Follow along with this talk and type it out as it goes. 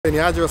Ni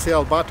aje wasi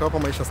Alberto hapa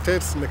Maisha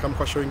States, nimekam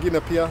kwa show nyingine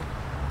pia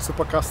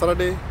Supercar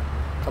Saturday,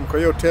 kama kwa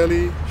hiyo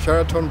hoteli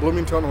Sheraton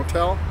Bloomington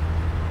Hotel.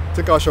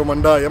 Tika show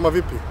Mandai ama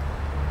vipi?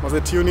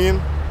 Maze tune in.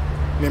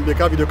 Niambie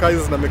kama video kazi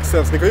zina make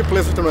sense. Niko hii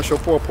place vitu na show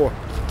poa.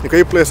 Niko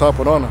hii place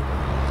hapo unaona?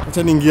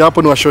 Acha niingie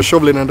hapo ni wa show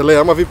vile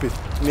inaendelea ama vipi?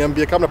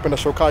 Niambie kama napenda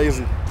show kaa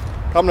hizi.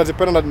 Kama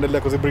nazipenda na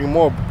naendelea kuzibring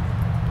mob.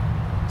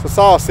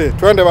 Sawa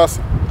twende basi.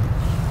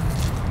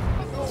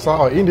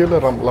 Sawa, hii ndio ile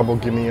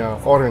Lamborghini ya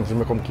orange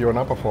imekuwa mkiona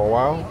hapa for a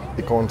while,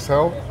 iko on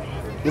sale.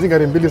 Hizi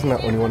gari mbili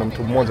zinaoniwa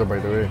mtu mmoja by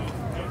the way.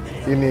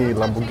 Hii ni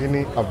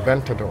Lamborghini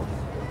Aventador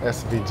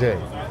SVJ.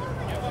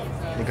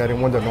 Ni gari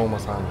moja noma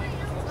sana.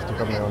 Sijui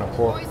kama mnaona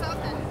poa.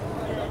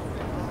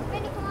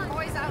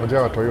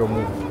 Moja watu hiyo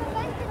move.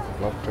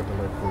 Alafu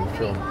tuendelee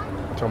kufilm.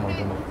 Acha mambo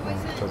na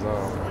picha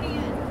zao.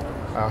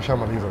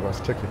 Ashamaliza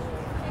basi cheki.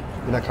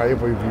 Inakaa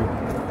hivyo hivi.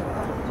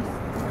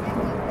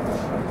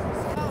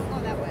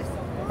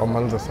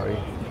 Amaliza sahi.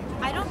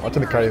 Wacha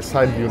nikae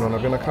side view naona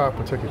vina kaa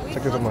hapo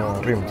cheki zama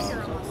rims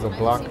za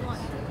black.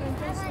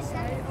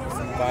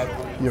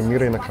 Hiyo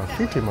mirror inakaa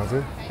fiti maze,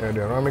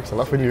 aerodynamics,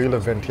 alafu hiyo ile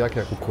vent yake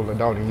ya kucool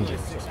down nje.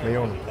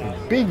 Unaona?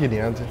 Big ni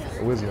aje,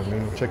 uwezi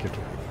amini, cheki tu.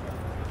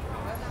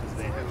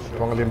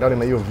 Tuangalie ndani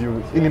na hiyo view,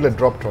 hii ni ile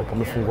drop top,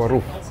 amefungua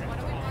roof.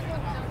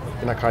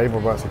 Inakaa hivyo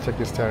basi,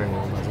 cheki steering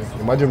maze.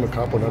 Imagine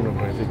umekaa hapo ndani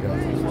unadrive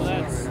gari.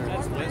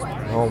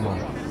 Noma.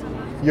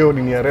 Hiyo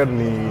ni red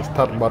ni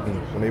start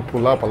button,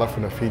 unaipull up alafu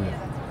inafinya.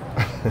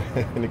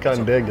 Ni kama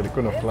ndege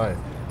ilikuwa na fly.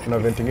 Kuna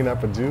vent nyingine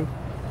hapa juu.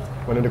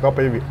 Wanaandika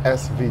hapa hivi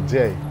SVJ.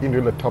 Hii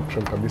ndio ile top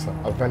trim kabisa,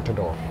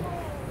 Aventador.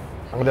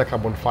 Angalia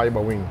carbon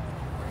fiber wing.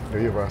 Ndio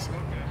hiyo basi.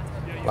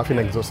 Alafu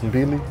ina exhaust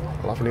mbili,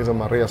 alafu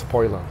hizo rear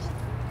spoilers.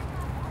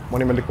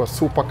 Mbona imeandikwa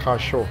Supercar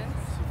Show.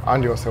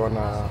 Ndio wase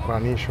wana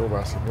run show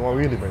basi. Ni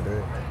wawili by the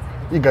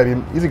way.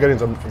 Hizi gari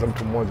za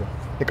mtu mmoja.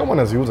 Ni kama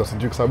wanaziuza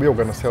sijui kwa sababu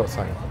wana sell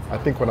sign. I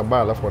think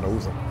wanabaya alafu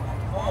wanauza.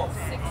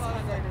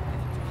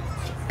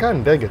 Kan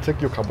ndege,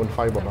 check your carbon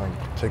fiber band.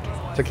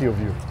 Check your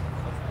view.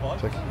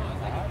 Check.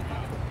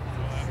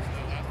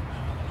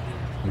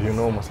 You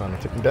know masana.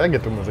 Check ndege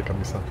tu mzee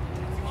kabisa.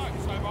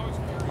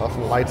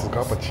 Alafu lights ziko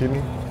hapa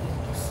chini.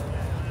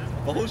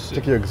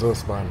 Check your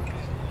exhaust band.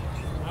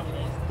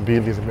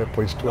 Mbili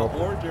zimepoint tu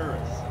hapo.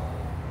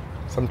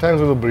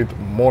 Sometimes we'll breathe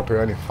motor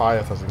yani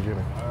fire saa zingine.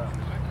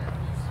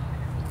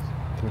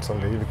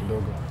 Tumsonge hivi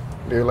kidogo.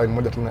 Ndio line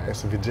moja tuna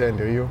SVJ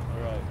ndio hiyo.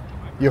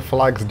 Hiyo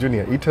flags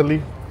junior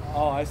Italy.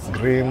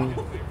 Green,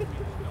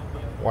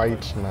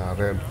 white na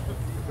red.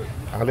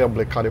 Angalia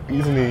black color.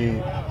 Hizi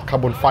ni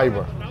carbon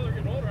fiber.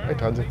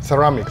 Aitaje?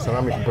 Ceramic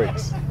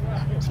brakes.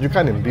 Sijui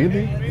kani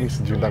mbili, mimi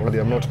sijui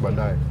ndaangalia note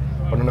baadaye.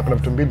 Wanaona kuna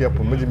vitu mbili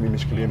hapo mmoja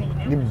nimeshikilia.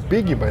 Ni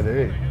big by the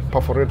way,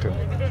 perforated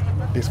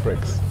disc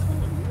brakes.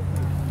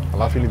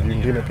 Alafu ni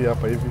vingine pia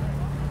hapa hivi.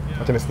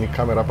 Acha ni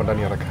camera hapa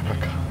ndani haraka.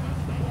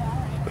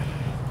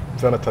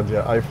 Sana charge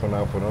ya iPhone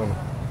hapo naona.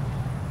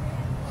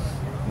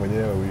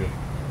 Mwenyewe huyo.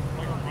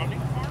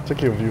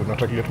 Check your view,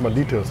 nataka kujua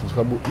details kwa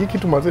sababu hii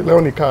kitu mazee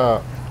leo nikaa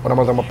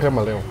wanamaliza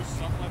mapema leo.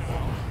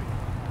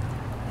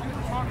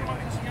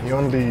 Ni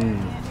only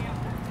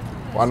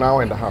 1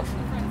 hour and a half.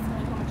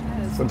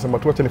 So nisema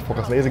tu acha ni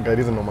focus na hizi gari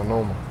hizi noma.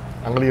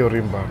 Angalia hiyo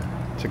rim bana.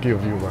 Check your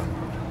view bana.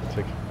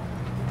 Check.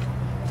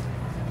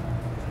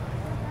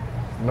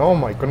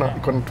 Noma, iko na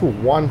tu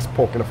one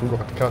spoke inafungwa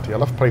katikati.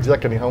 Alafu price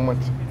yake ni how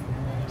much?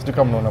 Sijui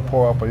kama mnaona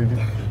poa hapa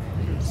hivi.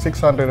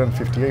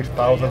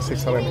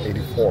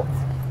 658,684.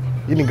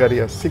 Hii ni gari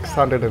ya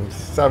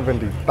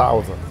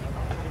 670,000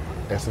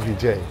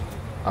 SVJ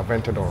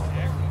Aventador.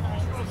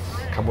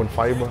 Carbon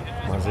fiber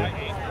mazee.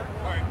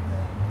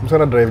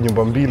 Msana drive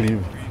nyumba mbili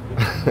hivi.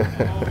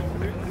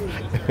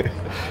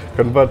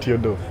 Convert your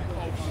door.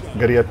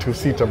 Gari ya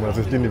 2-seater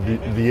mazee ni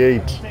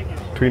V8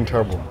 twin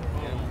turbo.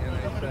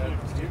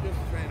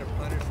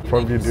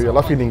 Front view ndio.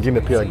 Alafu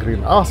nyingine pia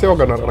green. Sasa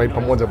wana ride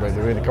pamoja by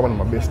the way ni kama ni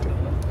mabeste.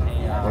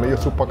 Wana hiyo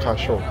Supercar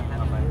Show.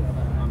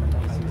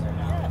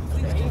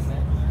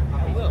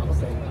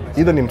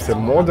 Either ni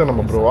msemo moja na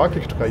mabro wake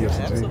kutoka hiyo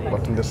sijui,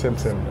 but in the same.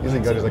 Hizi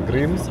gari za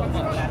green,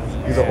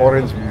 hizo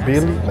orange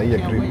mbili na hii ya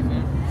green.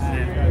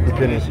 Hii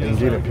pia ni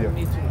nyingine pia.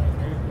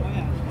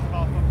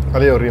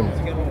 Hiyo rim.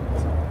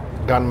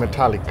 Gun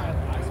metallic.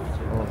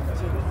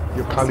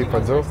 Your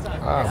caliper jo.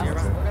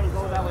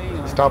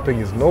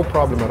 Stopping is no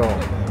problem at all.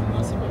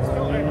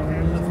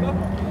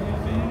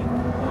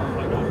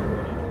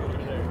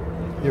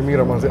 Hiyo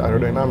mira manze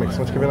aerodynamics,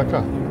 unachiki vile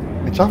kaa.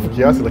 Ni chafu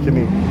kiasi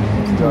lakini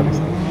sijali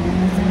sana.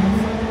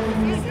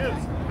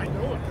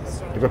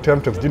 Niko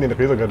tempted jini na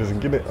hizo gari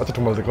zingine, acha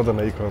tumalize kwanza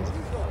na hii kwanza.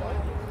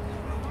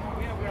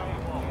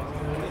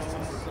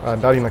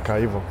 Ndani inakaa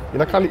hivyo.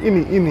 Inakali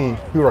ini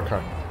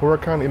Huracan.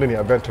 Huracan ile ni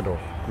Aventador.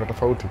 Kuna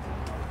tofauti.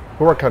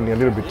 Huracan ni a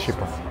little bit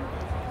cheaper.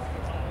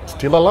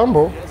 Still a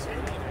Lambo.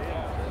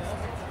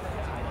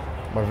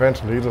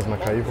 Mavent ndio hizo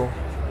zinakaa hivyo.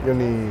 Hiyo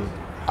ni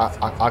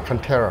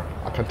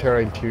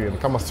Alcantara interior,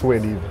 kama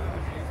suede hivi.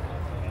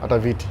 Hata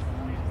viti.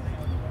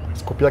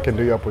 Scope yake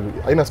ndio hapo.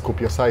 Haina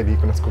scope ya side,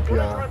 iko na scope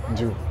ya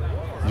juu.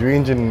 Juu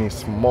engine ni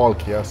small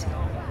kiasi.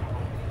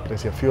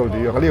 Place ya fuel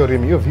ndio. Angalia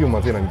rim hiyo view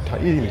mazina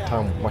hii ni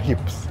tamu. Ma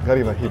hips.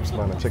 Gari na hips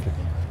bana, check it.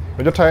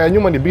 Unajua tire ya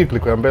nyuma ni big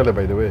kuliko ya mbele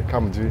by the way,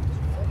 kama mjui.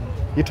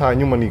 Hii tire ya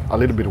nyuma ni a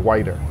little bit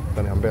wider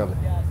than ya mbele.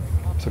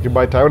 So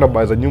ukibuy tire na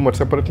buy za nyuma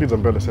separately, za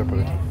mbele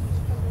separately.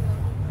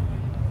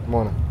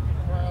 Umeona?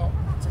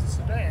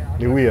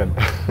 Ni weird.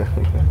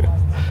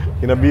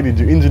 Inabidi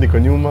juu engine iko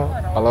nyuma,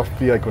 alafu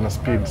pia iko na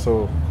speed,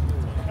 so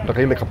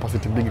nataka ile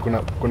capacity big,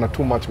 kuna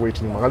too much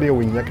weight nyuma. Angalia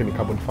wing yake ni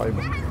carbon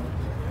fiber.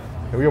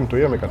 Huyo mtu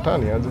yeye amekataa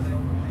ni aje?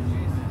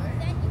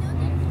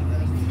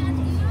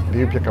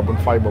 Ndio pia carbon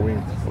fiber wing,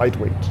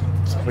 lightweight,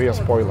 rear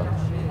spoiler.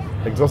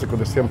 Exhaust iko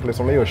the same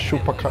place, only your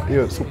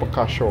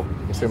supercar show,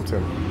 the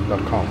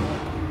same.com.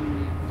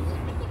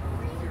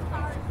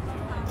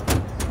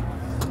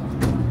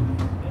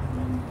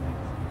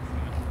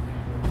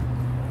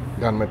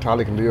 Gun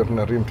metallic ndio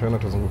tuna rim tena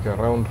tuzunguke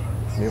around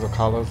ni hizo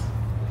colors.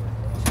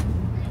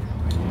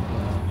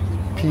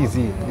 PZ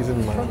hizi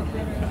ni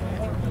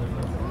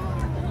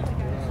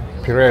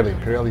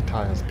Pirelli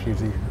tires,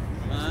 PZ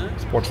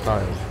sports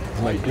tires.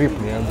 My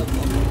grip ni yangu.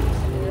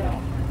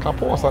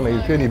 Kapoa sana hii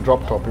pia ni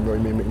drop top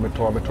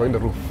imetoa in the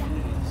roof.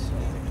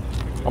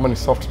 Ama ni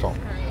soft top.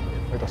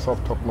 Ita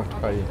soft top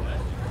matoka hii.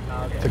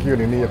 Hiyo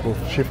ni ya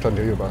shifter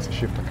ndio hiyo basi,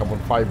 shifter carbon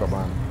fiber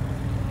bana.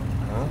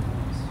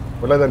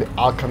 Wala ni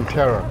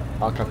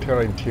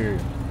Alcantara interior,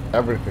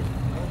 everything.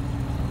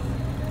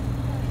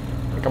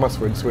 Kama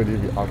suede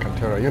hivi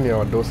Alcantara. Hiyo ni ya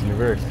wadosi, ni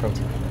very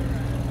expensive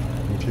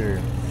interior.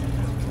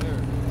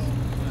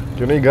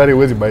 Kiona hii gari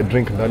huwezi buy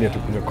drink ndani ya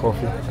tukunywa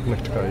coffee, hakuna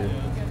kitu kama hiyo.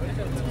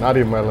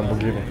 Nadi my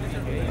Lamborghini.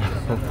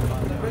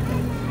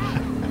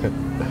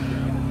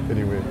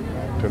 Anyway,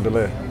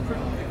 tuendelee.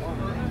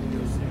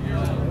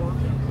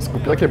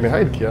 Scoop yake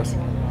imehide kiasi.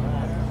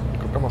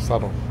 Iko kama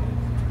saddle.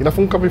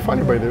 Inafunguka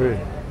vifani by the way.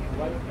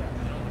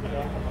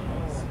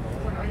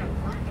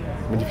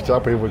 Mjificha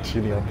hapa hivyo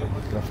chini hapa.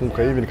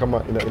 Inafunguka hivi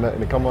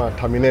ni kama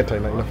Terminator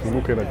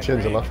inafunguka ina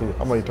change alafu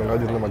ama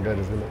itongaje zile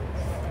magari zile.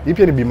 Hii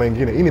pia ni bima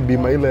nyingine. Hii ni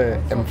bima ile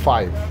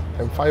M5.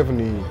 M5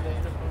 ni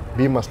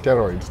bima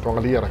steroids.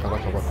 Tuangalie haraka kwa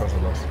kwanza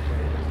basi.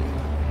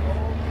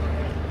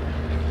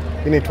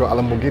 Hii inaitwa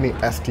Lamborghini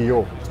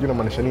STO. Sijui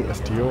inamaanisha nini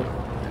STO.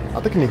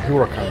 I think ni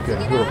Huracan pia,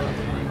 ni Huracan.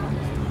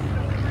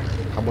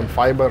 Carbon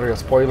fiber, rear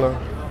spoiler.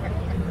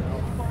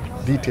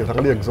 Details,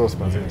 angalia exhaust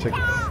manzi, check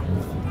it.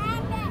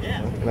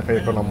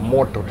 Inakaa na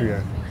moto tu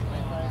ya.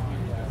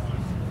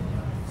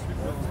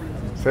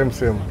 Same.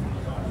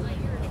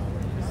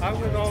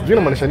 Sijui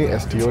inamaanisha nini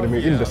STO,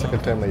 ni the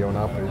second time naiona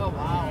hapa hivi.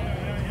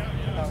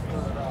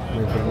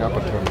 Bring up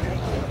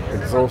a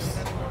exhaust.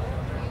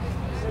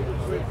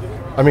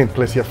 I mean,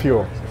 place ya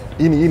fuel.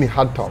 Hii ni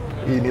hard top.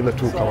 Hii ni ile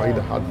tu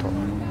kawaida hard top.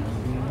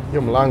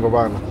 Hiyo mlango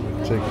bana,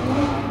 check.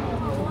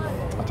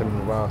 Hata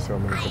nimevaa sio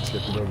amenikatia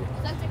kidogo.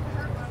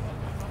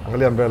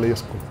 Angalia mbele hiyo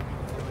scoop.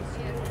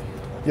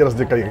 Hiyo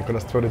nasdika iko na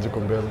storage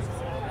kwa mbele.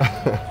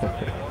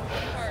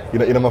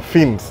 ina ma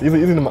fins. Hizi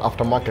ni ma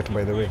aftermarket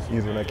by the way.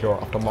 Hizi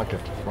unakiwa aftermarket.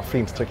 Ma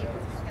fins, check it.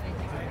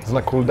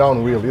 Zina cool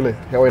down wheel ile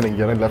hewa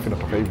inaingia ndani alafu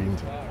inatoka hivi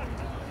nje.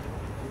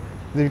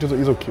 Hizi vitu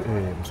hizo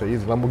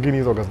hizi Lamborghini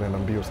hizo zinaenda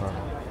mbio sana.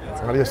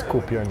 Angalia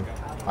scoop yani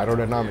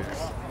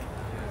aerodynamics.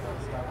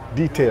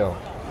 Detail.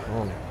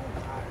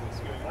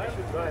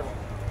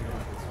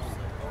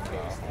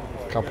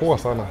 Kapoa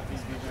sana.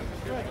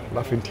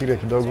 Alafu interior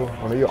kidogo,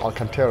 ona hiyo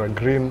Alcantara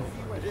green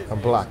na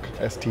black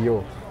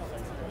STO.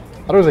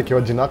 Anaweza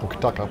kiwa jina lako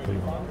ukitaka hapo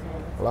hivi.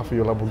 Alafu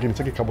hiyo Lamborghini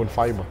cheki carbon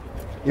fiber.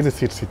 Hizi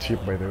seats si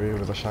cheap by the way,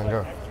 unaweza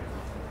shangaa.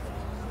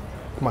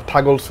 Kama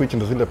toggle switch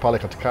ndio zile pale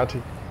katikati.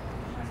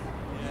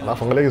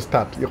 Alafu angalia hiyo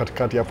start, hiyo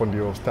katikati hapo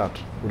ndio start.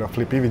 Una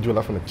flip hivi juu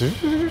alafu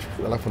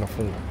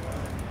unafunga.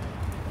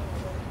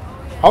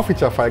 Au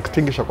feature fire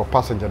extinguisher kwa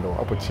passenger door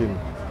hapo chini.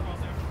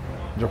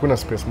 Ndio kuna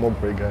space mob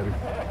kwa gari.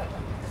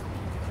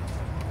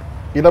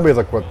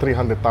 Inaweza kuwa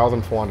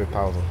 300,000,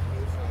 400,000.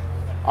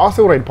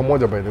 Awase ride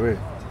pamoja by the way.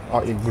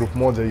 In group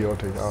moja hiyo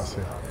yote awase.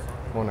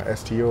 Unaona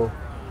STO.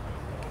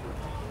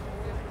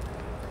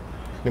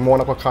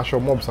 Nimeona kwa cash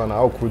mob sana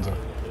au kuja.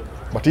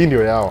 But hii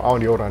ndio yao, au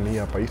ndio rani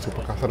hapa, hii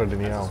super kasara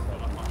ni yao.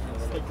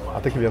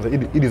 I think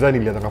hii design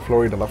ilianza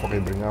Florida alafu kai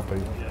bring hapa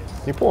hii.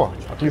 Ni poa,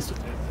 at least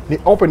ni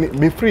open,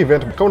 ni free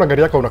event. Kama una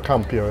gari yako una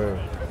camp pia wewe.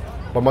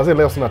 Bamaze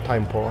leo sina time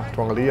poa.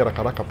 Tuangalie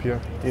haraka pia.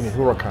 Hii ni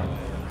Huracan.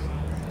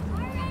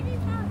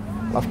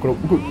 Alafu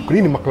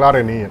kuna ni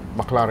McLaren hii,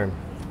 McLaren.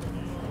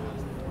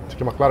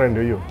 Cheki McLaren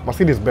ndio hiyo.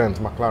 Mercedes Benz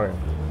McLaren.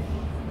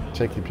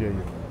 Cheki pia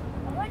hiyo.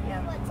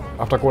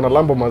 After kuona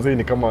Lambo mazee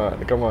ni kama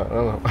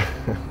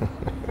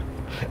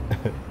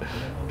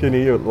pia ni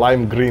hiyo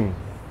lime green.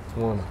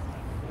 Unaona?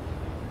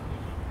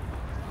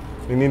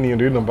 Ni nini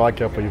ndio namba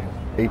yake hapa hiyo?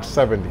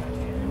 870.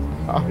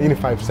 Hii ni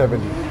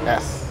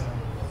 570S.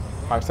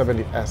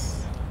 570S.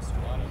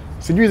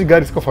 Sijui hizi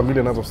gari siko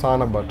familia nazo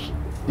sana but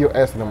hiyo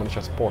S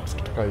inamaanisha sports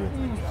kitu kama hiyo.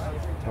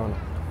 Unaona?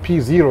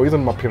 P0 hizo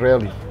ni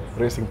Pirelli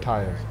racing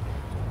tires.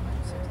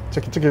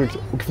 Cheki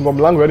ukifungua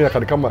mlango yani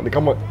ni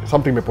kama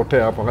something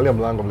imepotea hapo. Angalia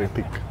mlango vile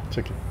pick.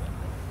 Cheki.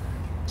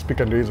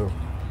 Speaker ndio hizo.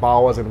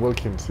 Bowers and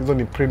Wilkins. Hizo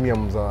ni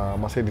premium za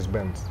Mercedes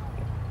Benz.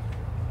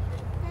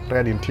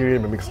 red interior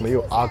imemix na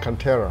hiyo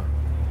Alcantara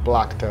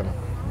black tena.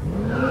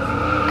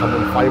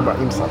 Carbon fiber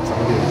inserts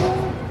angalia.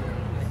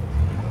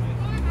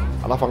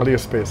 Alafu angalia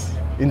space.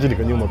 Engine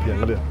iko nyuma pia,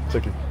 angalia.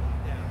 Check it.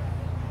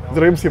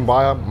 Hizo rims si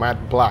mbaya, matte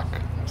black.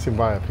 Si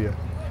mbaya pia.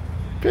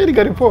 Pia ni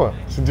gari poa,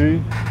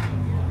 sijui.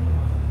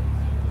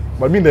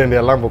 But mimi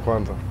ndaendea Lambo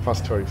kwanza,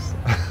 first choice.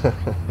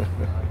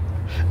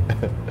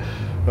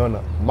 Naona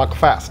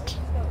McFast.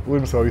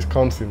 Huyu mswa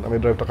Wisconsin,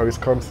 amedrive kutoka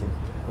Wisconsin.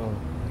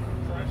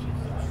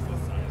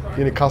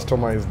 Hii ni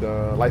customized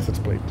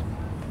license plate.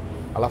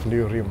 Alafu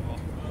ndio rim.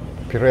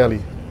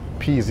 Pirelli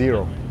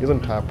P0. Hizo ni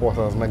tire poa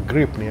sasa, na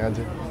grip ni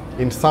aje.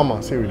 In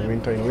summer, see in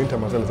winter. In winter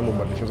mazee lazima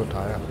ubadilishe hizo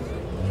tire.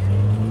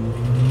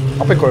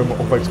 Hapa iko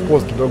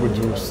overexposed kidogo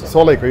juu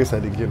sola iko hii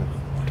side nyingine.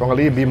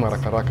 Tuangalie hii bima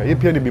haraka. Hii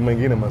pia ni bima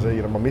nyingine mazee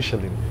ina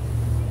Michelin.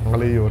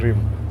 Angalia hiyo rim.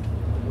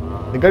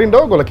 Ni gari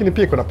ndogo lakini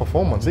pia iko na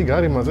performance. Hii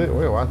gari mazee,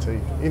 wewe waache hii.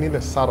 Hii ni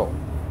ile saddle.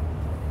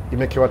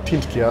 Imekiwa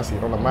tint kiasi,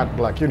 unaona matte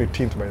black. Hiyo ni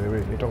tint by the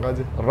way.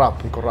 Nitongaje?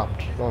 Wrap, iko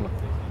wrapped. Unaona?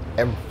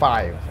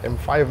 M5.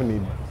 M5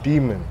 ni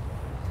demon.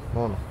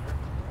 Unaona?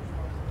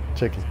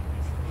 Check it.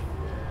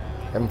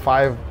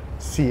 M5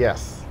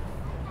 CS.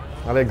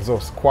 Angalia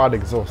exhaust, quad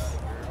exhaust.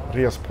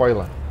 Rear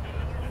spoiler.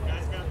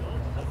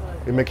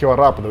 Imekiwa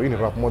wrap though. Hii ni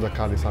wrap moja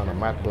kali sana,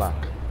 matte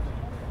black.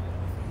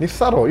 Ni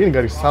saddle, hii ni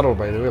gari saddle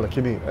by the way,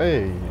 lakini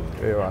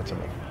acha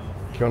bana.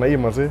 Kiona hii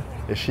mazee,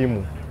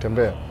 heshimu,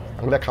 tembea.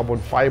 Angalia carbon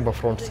fiber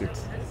front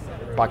seats.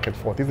 Back and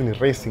forth. Hizi ni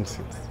racing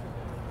seats.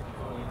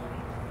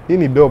 Hii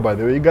ni door by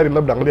the way. Hii gari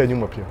labda angalia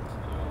nyuma pia.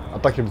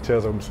 Hataki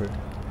mchezo mse.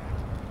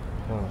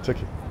 Check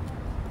it.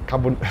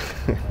 Carbon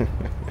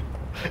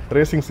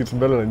racing seats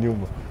mbele na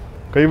nyuma.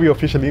 Kwa hivyo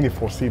officially hii ni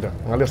 4-seater.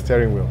 Angalia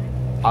steering wheel.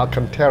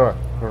 Alcantara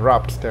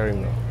wrapped steering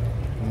wheel.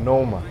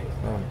 Noma.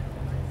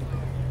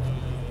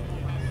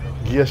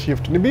 Gear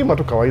shift. Ni bima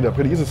tu kawaida.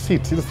 Pili hizi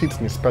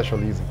seats ni special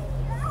hizi.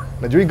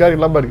 Najua hii gari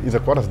labda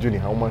izakuwa sijui ni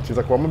how much.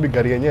 Izakuwa maybe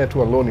gari yenyewe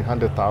tu alone ni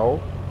 100,000.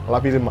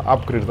 Alafu hizi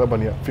ma-upgrade labda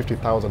ni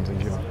 50,000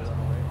 zingine.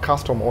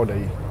 Custom order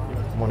hii.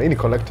 Mbona hii ni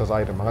collector's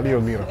item. Angalia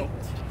hiyo mirror.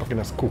 Paki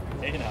na scoop.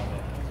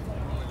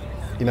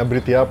 Ina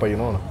breathe hapa,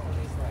 unaona.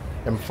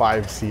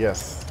 M5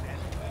 CS.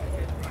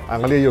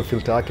 Angalia hiyo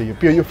filter yake.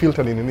 Pia hiyo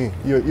filter ni nini?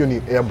 Hiyo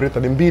ni air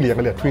breather. Ni mbili,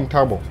 angalia twin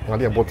turbo.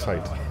 Angalia both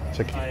sides.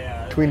 Check it.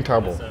 Twin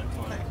turbo.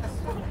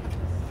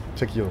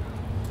 Check hiyo.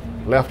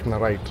 Left na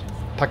right.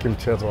 Taki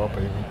mchezo hapa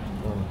hivi.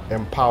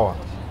 Empower.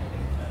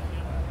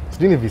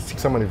 Sijui ni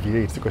V6 ama ni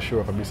V8, siko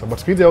sure kabisa. But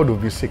siku hizi au do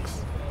V6.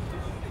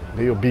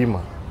 Ndio bima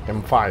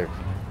M5.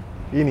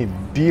 Hii ni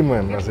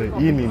demon,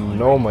 hii ni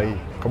noma hii.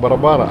 Kwa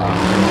barabara.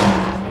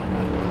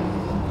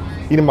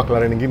 Hii ni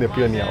McLaren nyingine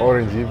pia ni ya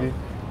orange hivi.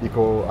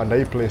 Iko under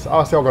hii place.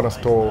 Sasa wako na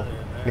store.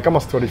 Ni kama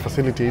storage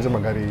facility hizo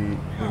magari nini.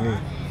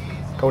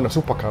 Kama una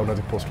supercar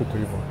unazipost huko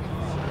hivyo.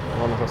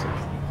 Unaona sasa.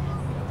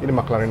 Hii ni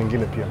McLaren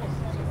nyingine pia.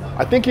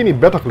 I think hii ni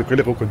better kuliko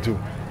ile huko juu.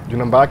 Juu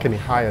namba yake ni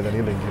higher than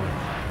ile nyingine.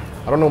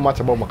 I don't know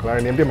much about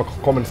McLaren. Niambie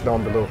comments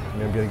down below.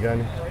 Niambie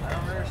gani.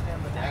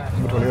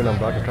 Mtu anayo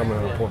namba yake kama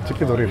poa. Check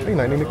hizo rims. Hii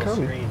nini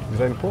kali.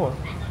 Design poa.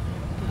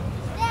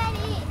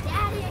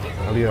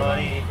 Alia.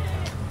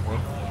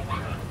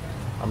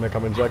 Ameka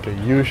menjake,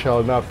 you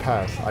shall not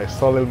pass. I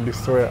solemnly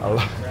swear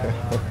Allah.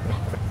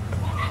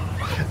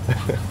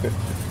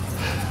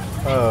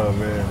 Oh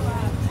man.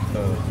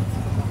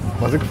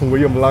 Mazi kufungua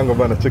hiyo mlango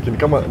bana, check ni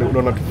kama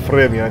unaona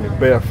frame yani,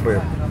 bare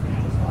frame.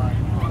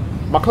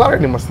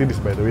 McLaren ni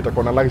Mercedes by the way,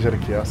 itakuwa na luxury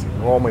kiasi.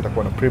 Ngoma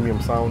itakuwa na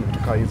premium sound,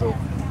 kutoka hizo.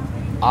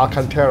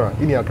 Alcantara,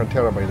 hii ni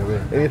Alcantara by the way.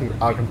 Anything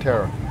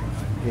Alcantara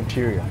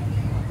interior.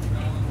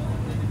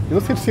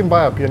 Hizo seats si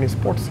mbaya pia, ni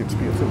sport seats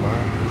pia si mbaya.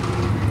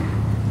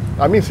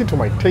 I mean, see to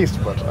my taste,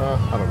 but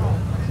I don't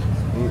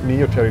know. Ni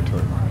your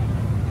territory.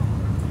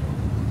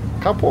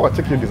 Kapo,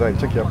 check your design,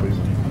 check hapo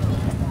hizo.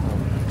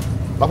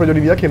 Hapo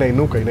jodi yake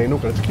inainuka.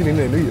 Check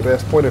nini rear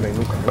spoiler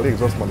inainuka. Kali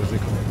exhaust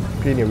malizika.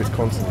 Pia ni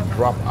Wisconsin,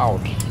 drop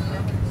out.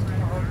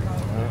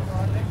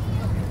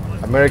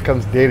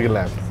 Americans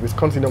Dairyland.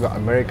 Wisconsin yoga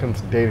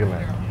Americans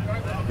Dairyland.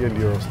 Hiyo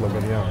ndio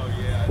slogan yao.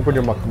 Huko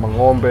ndio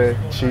mang'ombe,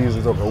 cheese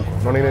hizo huko.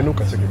 Naona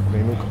inainuka, check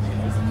inainuka.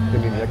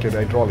 Nini yake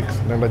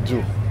hydraulics, naenda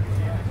juu.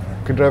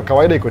 Kidrive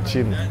kawaida iko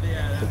chini.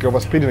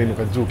 Ukiwa speed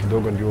inainuka juu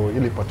kidogo ndio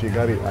ili ipatie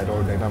gari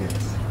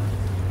aerodynamics.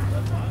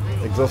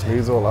 Exhaust ni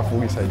hizo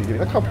alafu hii side nyingine.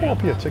 Akapoa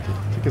pia check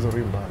hizo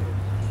rim bana.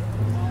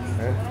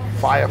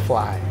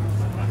 Firefly.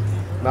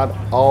 Not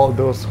all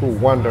those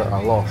who wander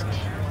are lost.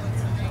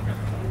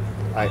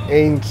 I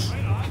ain't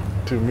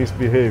to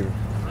misbehave.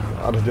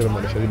 I don't know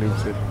what I'm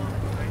saying.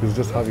 He's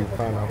just having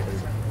fun out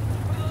here.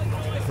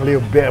 A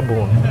little bare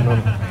bone,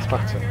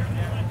 structure.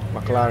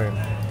 McLaren.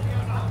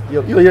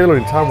 Hiyo yellow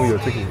ni tamu hiyo,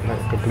 check it,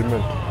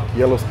 compliment.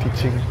 Yellow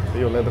stitching,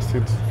 hiyo leather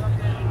seats.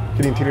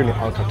 Kile interior ni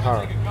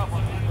Alcantara.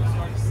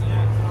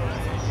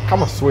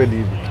 Kama suede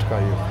hivi kutoka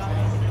hiyo.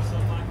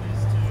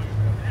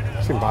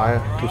 Si mbaya,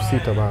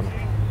 two-seater bana.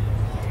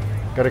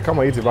 Gari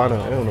kama hizi bana,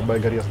 unabai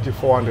gari ya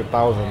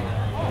 400,000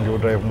 ndio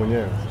drive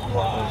mwenyewe.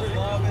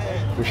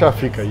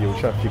 Ushafika hiyo,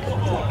 ushafika.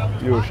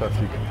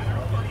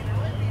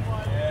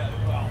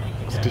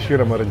 Usitishwe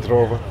na Range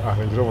Rover.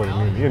 Range Rover ni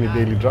nini? Hiyo ni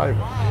daily driver.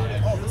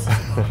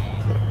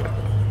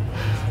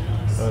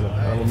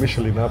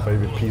 Michelin hapa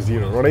hivi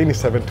P0. Unaona hii ni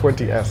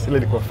 720S. Ile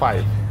ilikuwa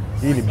 5.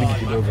 Hii ni big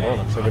kidogo,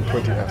 unaona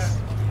 720S.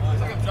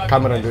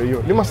 Kamera ndio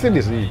hiyo. Ni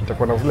Mercedes hii.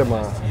 Itakuwa na zile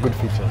good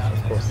features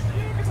of course.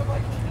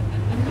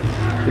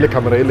 Ile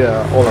kamera ile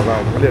all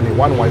around. Angalia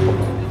ni one wiper.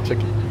 Check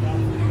it.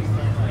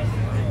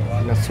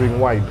 Ina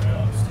swing wide.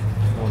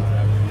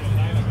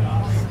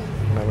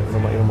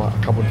 Ina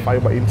carbon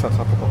fiber inserts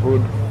hapo kwa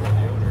hood.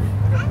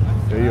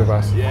 Ndio hiyo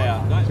basi.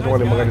 Sio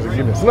wale magari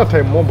zingine. Sina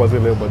time momba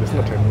zile leo bado.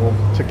 Sina time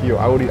momba. Check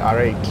hiyo Audi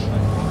R8.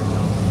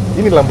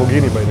 Hii ni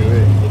Lamborghini by the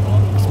way.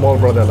 Small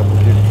brother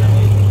Lamborghini.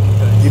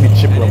 Hii ni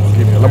cheap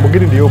Lamborghini.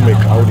 Lamborghini ndio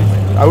make Audi.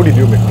 Audi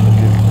ndio make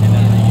Lamborghini.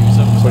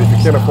 So if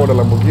you can't afford a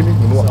Lamborghini,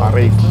 nunua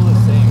R8.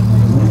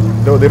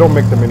 Though they don't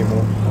make them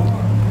anymore.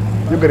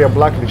 Hiyo gari ya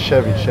black ni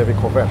Chevy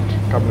Corvette.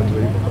 Kama ndio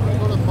hivyo.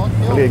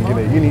 Angalia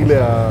ingine. Hii ni ile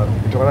ya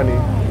itokana ni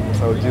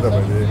Saudi by the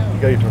way.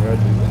 Gari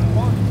itokanaje?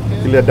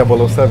 Ile ya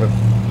 007.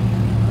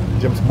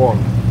 James Bond.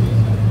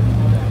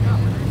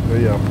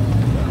 Ndio hapo.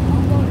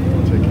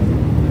 Check.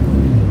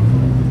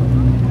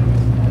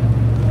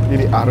 Hii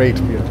ni R8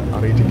 pia.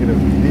 R8 ingine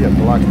hii ya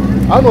black. I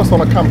don't know what's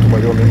gonna come to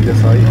my own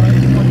guess hii.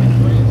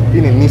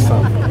 Hii ni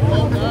Nissan.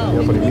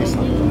 Hapa ni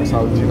Nissan.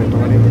 Saudi jina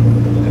itoka nini?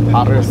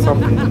 RS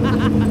something.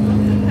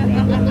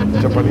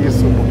 Japanese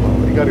supercar.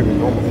 Hii gari ni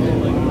normal.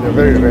 They're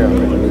very rare.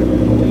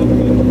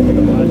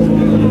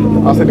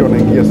 Asa ndio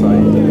wanaingia saa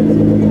hii.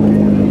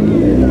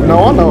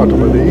 Naona watu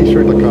bado hii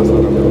show itakaa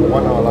sana.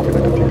 Wana halafu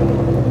itakatika.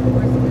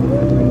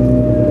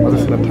 Bado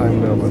sina time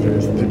leo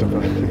bado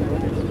sitafanya.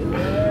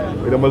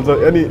 Inamaliza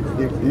yani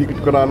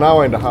kuna an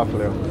hour and a half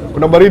leo.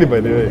 Kuna baridi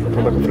by the way.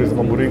 Tunaenda kufreeze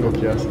maburingo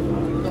kiasi.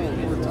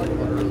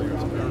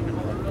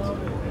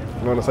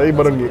 Naona sasa hii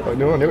bado ni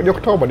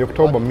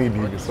October mid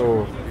hivi. So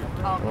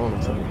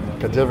naona sasa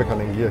kajeve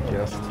kanaingia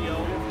kiasi.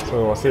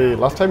 So wase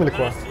last time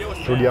ilikuwa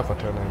turudi hapa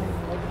tena.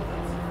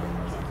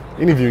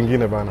 Hii ni view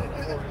nyingine bana.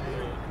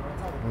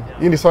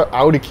 Hii ni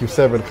Audi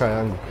Q7 kaa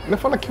yangu.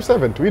 Inafanya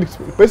Q7 tu.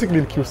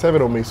 Basically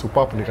Q7 umeisupa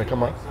hapo nika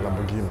kama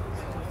Lamborghini.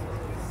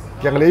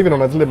 Kiangalia hivi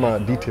naona zile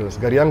details.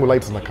 Gari yangu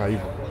lights zinakaa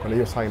hivyo. Kuna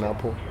hiyo sign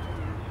hapo.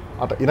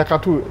 Hata inakaa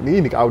tu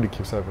ni Audi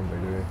Q7 by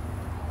the way.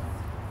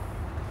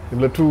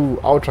 Ile tu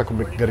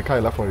outright gari kaa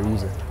alafu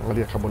waiuze.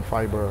 Angalia carbon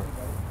fiber.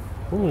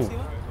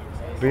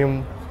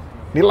 Rim.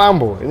 Ni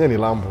Lambo, yenyewe ni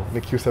Lambo. Ni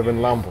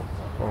Q7 Lambo.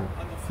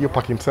 Hiyo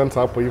parking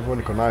sensor hapo hivyo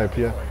niko nayo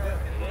pia.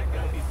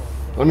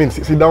 I mean,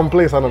 si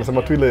downplay sana,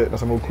 nasema tu ile,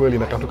 nasema ukweli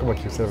inakaa tu kama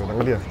Q7.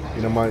 Angalia,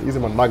 ina hizi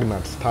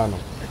magnets 5.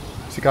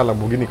 Si kama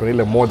Lamborghini kuna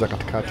ile moja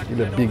katikati,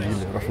 ile big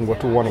ile. Unafungua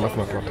tu one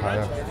alafu unatoa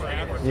taya.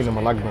 Hii ina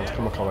magnets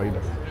kama kawaida.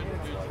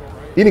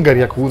 Hii ni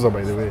gari ya kuuza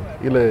by the way.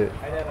 Ile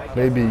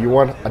maybe you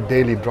want a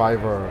daily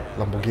driver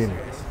Lamborghini.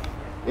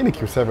 Hii ni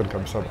Q7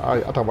 kabisa.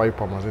 Hata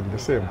wiper mazidi the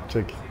same.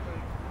 Check.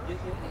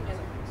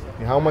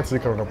 Ni how much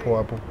zika unapoa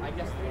hapo?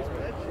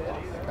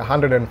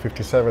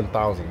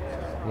 157,000.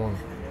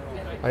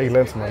 Hii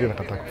lens mazidi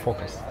nakata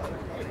kufocus.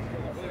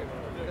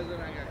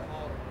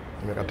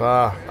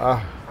 Nimekataa.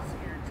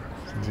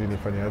 Sijui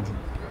nifanyaje.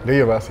 Ndio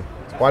hiyo basi.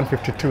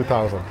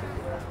 152,000.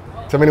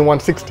 Semeni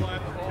 160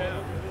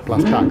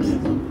 plus tax.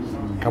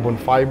 Carbon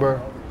fiber.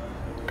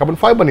 Carbon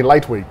fiber ni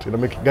lightweight. Ina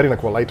make gari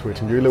inakuwa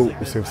lightweight ndio ile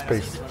usave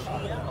space.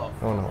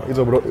 No.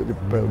 Hizo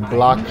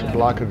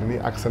black ni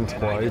accent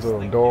kwa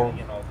hizo door.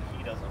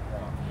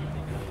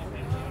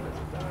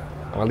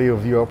 Angalia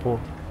view hapo,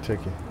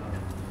 cheki.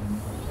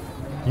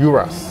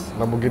 Urus,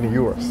 Lamborghini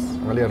Urus.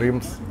 Angalia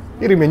rims.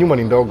 Hii rim ya nyuma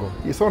ni ndogo.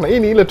 Hii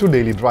ni ile tu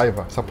daily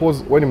driver.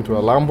 Suppose wewe ni mtu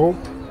wa Lambo,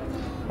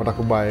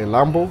 utakubuy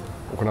Lambo,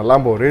 uko na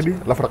Lambo already,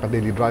 alafu unataka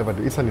daily driver.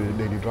 Hii ni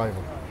daily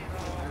driver.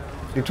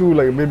 Ni tu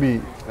like maybe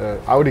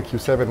Audi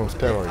Q7 on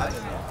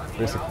steroids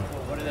basically.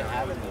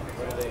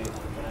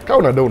 Kama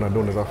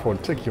unaweza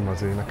afford, check hiyo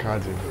mazee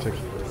inakaaje, check.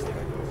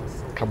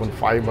 Carbon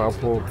fiber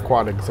hapo,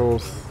 quad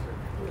exhaust.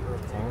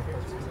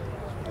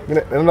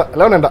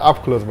 Leo naenda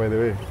up close by the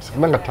way.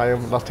 Sikunanga time.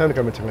 Last time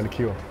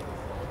nikamechanganikiwa.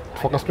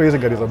 Focus tu hizi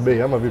gari za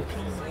bei ama vipi?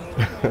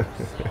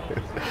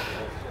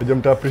 Ndio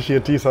mta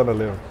appreciate sana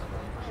leo.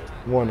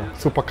 Muona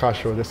super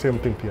casual the same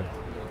thing pia.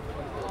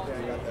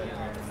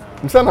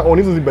 Msana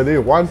on hizo by the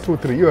way 1 2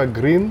 3 hiyo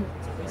green,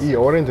 hii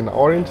orange na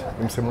orange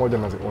ni msemo moja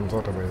na on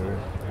zote by the way.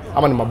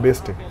 Ama ni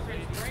mabeste.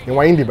 Ni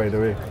waindi by the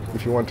way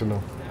if you want to know.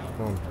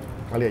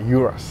 Alia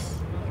Urus.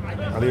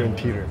 Alia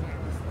interior.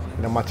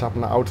 Ina match up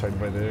na outside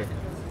by the way.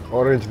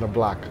 Orange na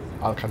black,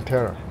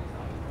 Alcantara.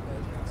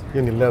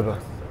 Hiyo ni leather.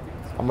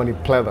 Ama ni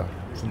pleather.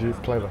 Sijui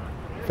pleather.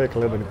 Fake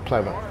leather ni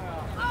pleather.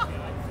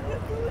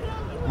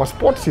 Ma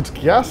sport seats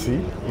kiasi,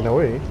 in a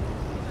way.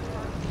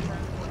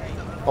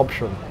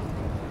 Option.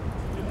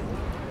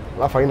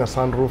 Alafu haina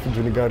sunroof,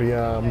 juu ni gari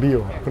ya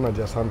mbio. Hakuna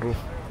haja ya sunroof.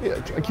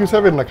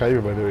 Q7 na kaivi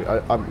by the way.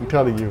 I'm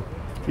telling you.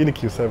 Hii ni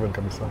Q7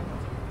 kabisa.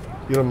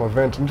 Ile ma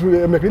vent.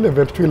 Ile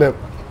vent tu ile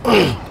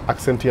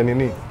accent ya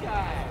nini?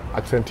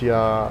 Accent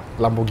ya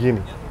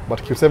Lamborghini.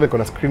 But Q7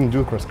 kuna screen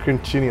juu, kuna screen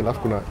chini, alafu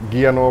kuna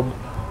gear knob,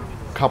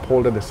 cup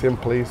holder the same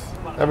place,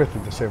 everything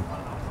the same.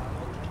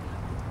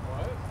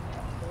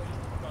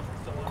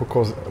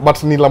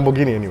 But ni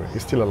Lamborghini anyway.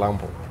 It's still a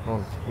Lambo. No,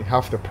 ni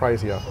half the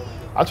price here.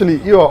 Actually,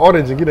 hiyo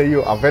orange ingine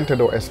hiyo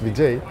Aventador SVJ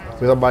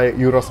unaweza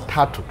buy euros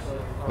 3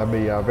 na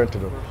bei ya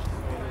Aventador.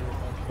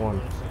 One.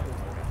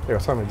 Hiyo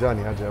sasa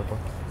mejani aje hapa.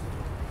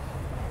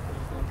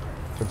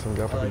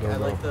 Tutasonga hapa kidogo.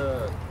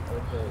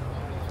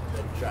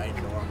 The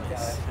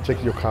ginormous.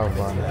 Check your car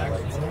van.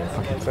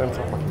 Fucking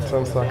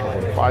sensor,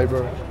 carbon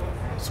fiber,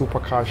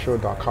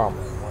 supercarshow.com.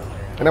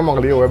 And I'm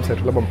on the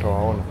website, labda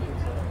mtawaona.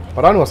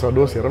 But I know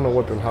Wasadosi, I don't know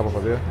what they'll have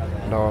over there.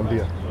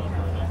 Ndawaambia.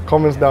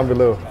 Comments down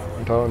below,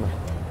 mtaona.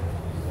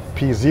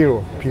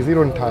 P0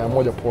 ni tire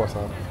moja poa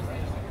sana.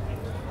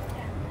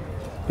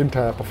 Hii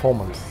tire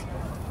performance.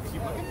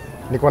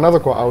 Niko nazo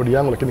kwa Audi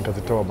yangu lakini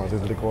kazitoa basi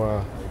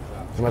zilikuwa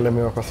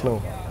zinalemewa kwa snow.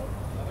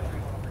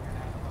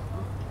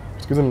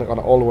 Excuse me, on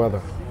all weather,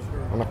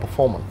 on a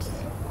performance.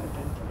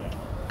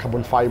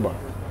 Carbon fiber,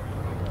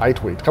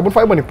 lightweight. Carbon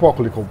fiber ni poa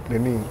kuliko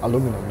nini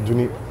aluminum.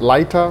 Juni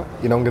lighter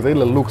inaongeza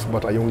ile looks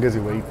but haiongezi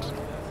weight.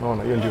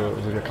 Naona hiyo ndio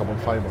zile carbon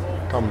fiber.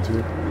 Kama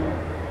mzuri.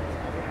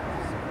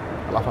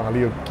 Alafu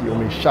angalia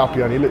kioo sharp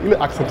yani ile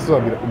accent za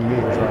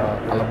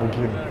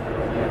Lamborghini.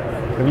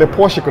 Ile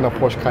Porsche kuna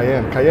Porsche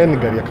Cayenne. Cayenne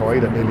ni gari ya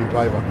kawaida daily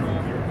driver.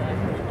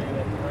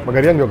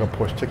 Magari yangu ya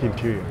Porsche, check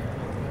interior.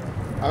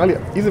 Angalia,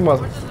 hii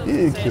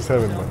Q7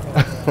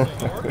 bana.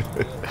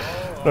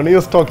 Na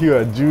hiyo stock hiyo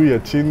ya juu ya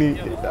chini.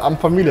 I'm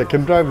familiar,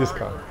 can drive this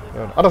car.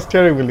 Hata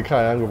steering wheel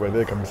car yangu by the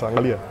way kabisa.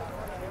 Angalia.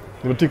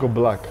 Ni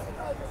black.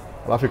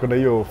 Alafu kuna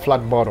hiyo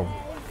flat bottom.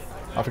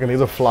 Alafu kuna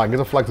hizo flag.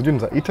 Hizo flags sijui ni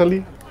za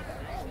Italy.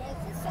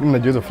 Mimi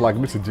najua hizo flag,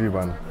 mimi sijui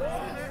bana.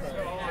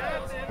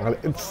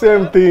 It's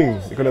same thing.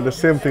 Iko na the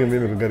same thing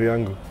mimi kwa gari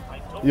yangu.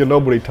 Hiyo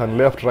knob turn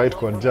left right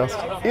ku adjust.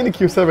 Hii ni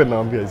Q7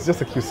 naambia. It's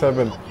just a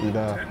Q7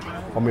 ina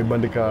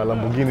wamebandika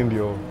Lamborghini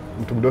ndio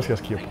mtu mdosi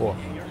asikie poa.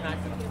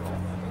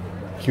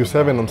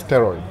 Q7 on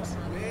steroids.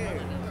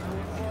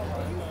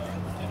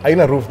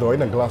 Haina roof though,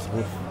 haina glass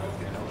roof.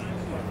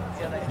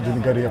 Ndio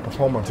gari ya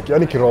performance.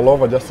 Yaani ki roll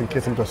over just in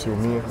case mtu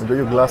asiumie. Ndio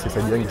hiyo glass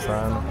isaidiangi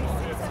sana.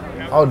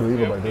 How do you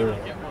go by the way?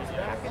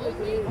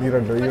 Mira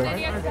ndio hiyo.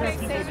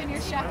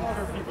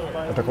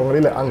 Atakuwa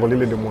ile angle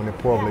ile ndio muone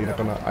poa vile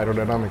inatana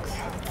aerodynamics.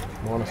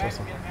 Muone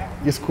sasa.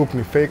 Hii scoop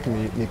ni fake,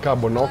 ni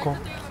carbonoko.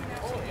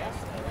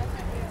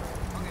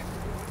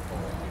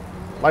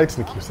 Lights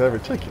ni Q7,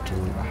 check it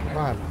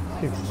man.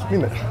 It's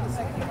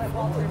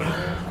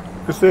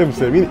the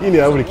same. Hii ni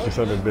Audi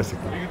Q7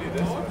 basically.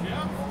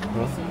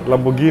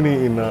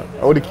 Lamborghini ina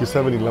Audi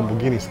Q7 ni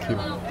Lamborghini skin.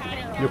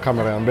 Hiyo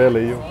kamera ya mbele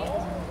hiyo.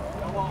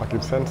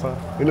 Active sensor.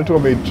 Ile tu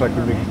track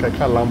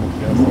imekaa Lambo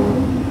kiasi.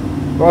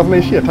 Kwa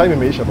zinaishia time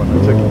imeisha bana,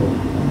 check.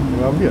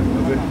 Niwaambia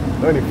mzee,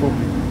 leo ni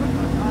fupi.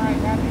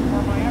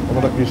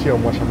 Kama kuishia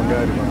mwasha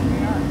magari bana.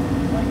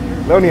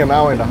 Leo ni an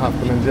hour and a half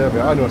kuna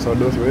njeve. Hao ni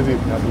Wasadosi wezi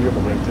nazuia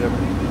mambo ya njeve.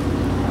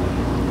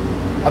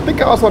 I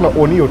think I also want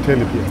to own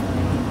hoteli pia.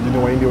 Jina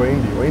Waindi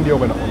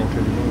wao wana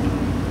hoteli nyingi.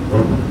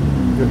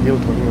 Hiyo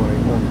Hilton hiyo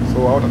wanaimona. So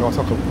hao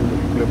watakawasa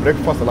kule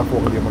breakfast alafu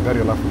waangalia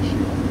magari alafu ishia.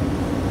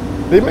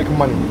 They make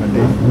money in a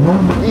day.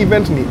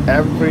 Event ni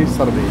every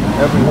Saturday,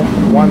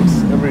 one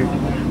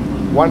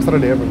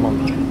Saturday every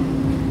month.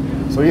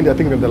 So I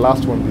think the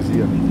last one this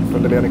year.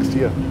 Tuendelea next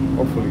year,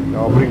 hopefully.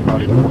 I'll bring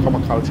back kama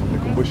culture,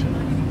 nikumbushe.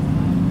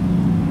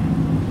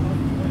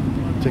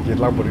 Check it,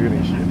 Lamborghini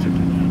ishia, check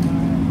it.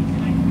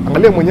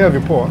 Angalia mwenyewe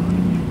vipoa.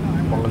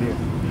 Angalia.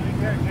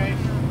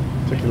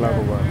 Check it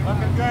Lambo bwana.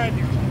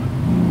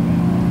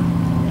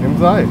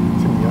 Mzae,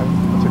 simu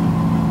yangu. Check it.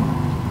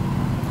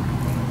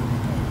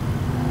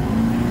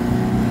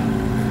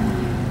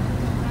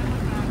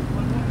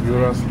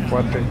 Euros,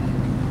 Quate,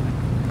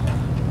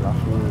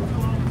 alafu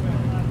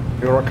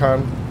Huracan,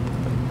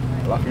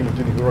 alafu hii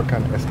ni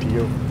Huracan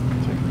STO.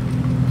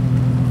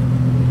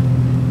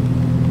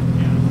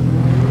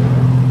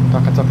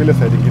 Takachapile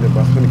side ingine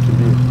basi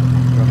nikimbie.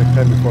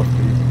 Tunataka before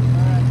please.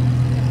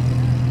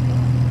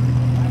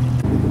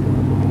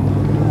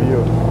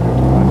 Hiyo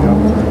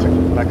tunajua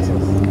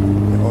Lexus,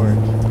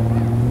 orange.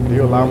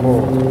 Hiyo Lambo.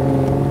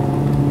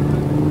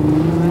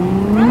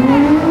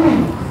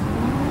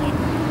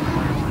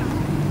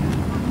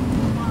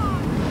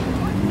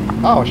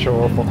 I'll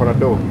show off for a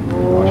door.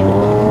 I'll show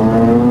off.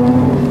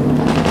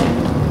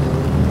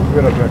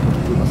 We're not trying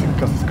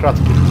to scratch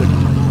it. Check it.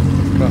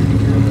 Scratch it.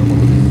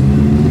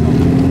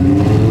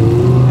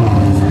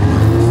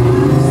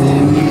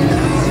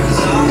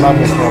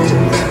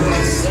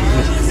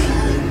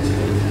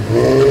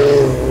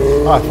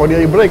 For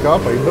the brake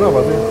up,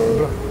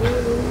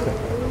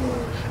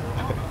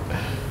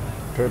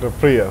 Toyota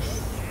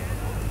Prius.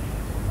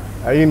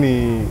 Hii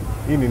ni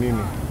nini?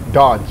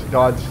 Dodge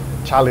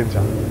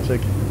Challenger.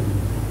 Check it.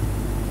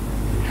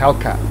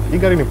 Hellcat. Hii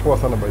gari ni poa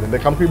sana by the way. They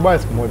can pre-buy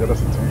siku moja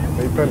basi tu.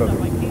 Naipenda tu.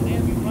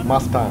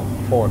 Mustang,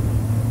 Ford.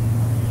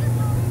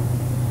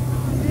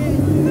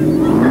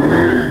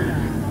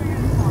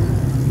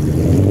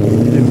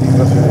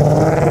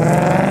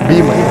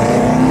 Beamer.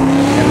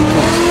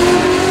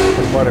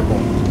 Convertible.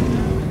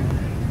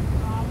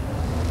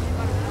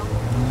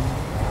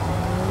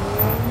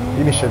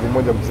 Hii ni Chevy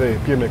moja mzee,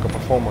 pia imeweka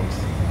performance.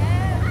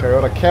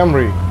 Toyota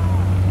Camry.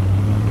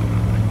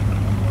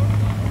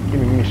 Hii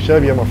ni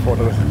Chevy ama Ford.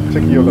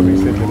 Check hiyo la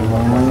message na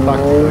stock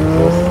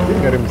exhaust.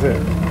 Hii gari mzee.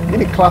 Hii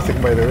ni classic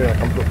by the way.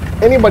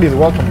 Anybody is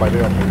welcome by the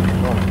way.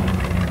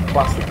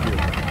 Classic hiyo.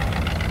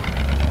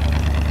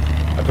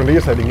 Atuende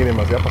hiyo side nyingine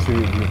mazi hapa si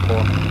ni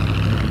poa.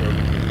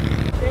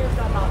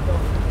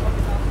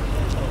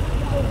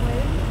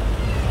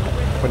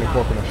 Hapa ni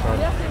kwa kuna shari.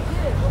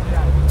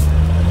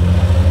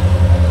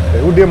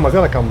 Udem mazi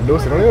anakaa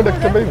mdosi. Unaona hiyo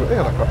dakitembea hivyo?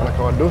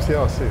 Anakaa dosi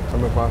hao si.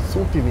 Amevaa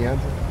suti ni aje.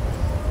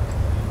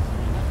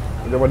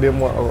 Ndio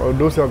demo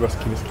dosi wao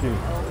skini.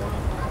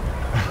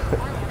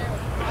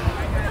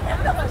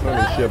 Sasa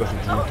ni share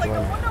sisi.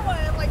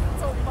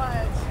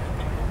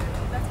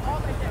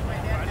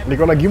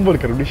 Niko na gimbal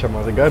karudisha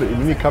mazi gari.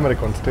 Ni camera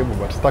iko unstable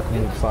but stuck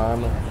move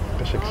sana.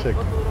 Shake.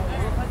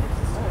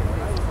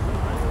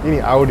 Hii ni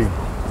Audi.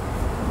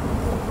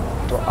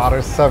 To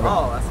RS7.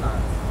 Oh, that's not.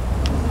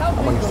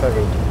 How many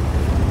 7?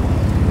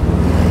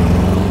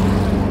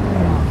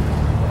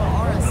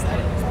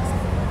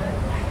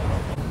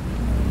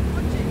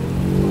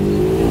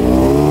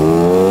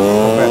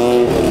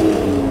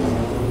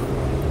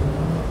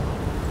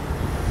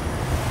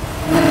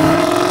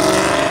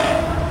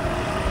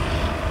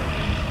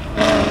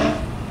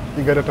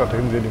 Hii gari hata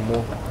taimzi ni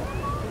mo.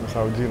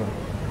 Nasahau jina.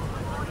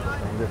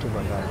 Naambia tu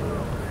baadaye.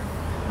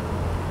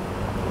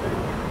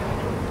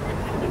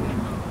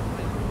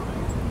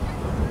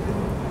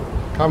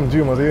 Kama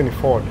juu mazi hiyo ni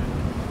Ford.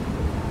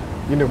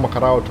 Hii ndio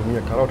makarao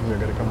tumia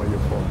gari kama hiyo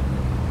Ford.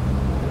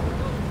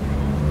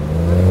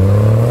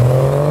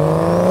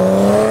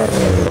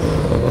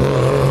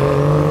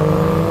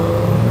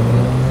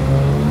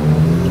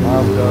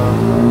 Mazda,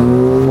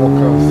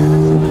 Focus,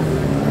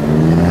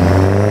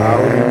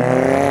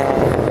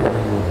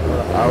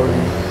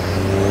 Audi.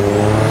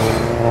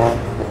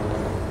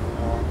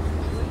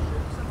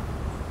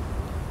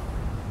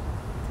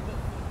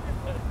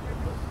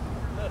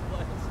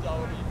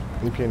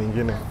 Ni pia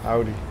nyingine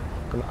Audi.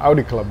 Kuna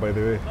Audi Club by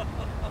the way.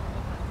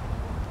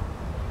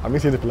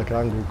 Amisi hizi peleka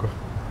yangu huko.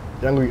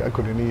 Yangu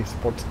iko ni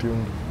sports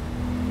tuned.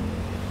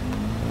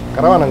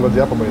 Karawa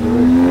nangoja hapa by the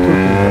way.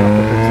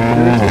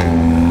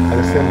 At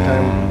the same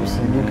time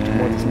usidu kitu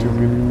moja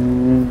stupid.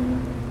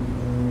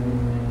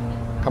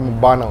 Kama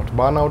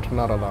burnout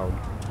not allowed.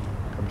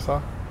 Kabisa.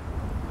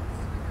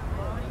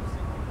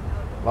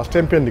 Last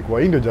time pia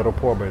nilikuwa hii ndio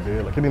jaropoa by the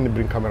way, lakini ni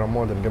bring camera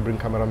moja, bring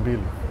kamera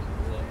mbili.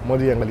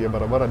 Moja iangalia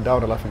barabara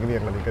down alafu nyingine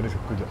iangalia gari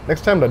zikuja.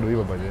 Next time ndio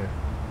hivyo by the way.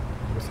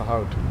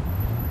 Usahau tu.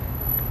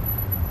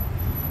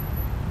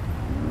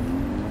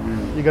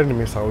 Hii gari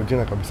nimesahau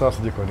jina kabisa,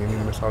 sijui kwa nini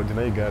nimesahau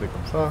jina hii gari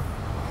kabisa.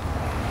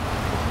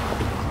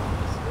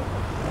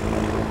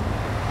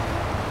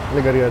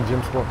 Ile gari ya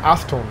James Bond,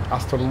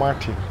 Aston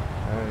Martin.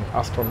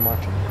 Aston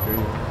Martin.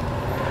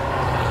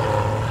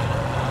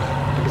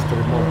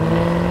 History moja.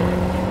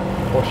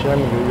 Porsche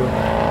yangu ndio hiyo.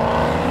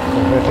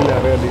 Ile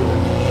red ile.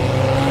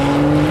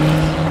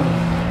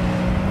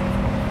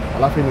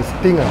 Alafu ni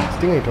Stinger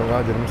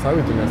itongaje?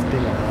 Nimesahau jina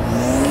Stinger.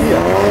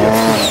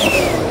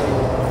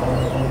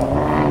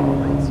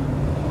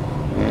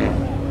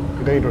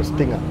 Ile ndio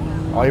Stinger.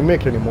 I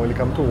make anymore, like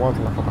come to once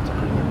na focus on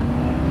it.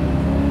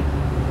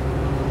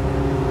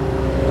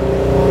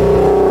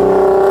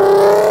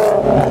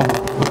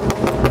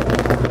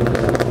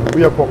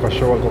 Huyu hapo kwa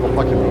show, kwa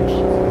parking lot.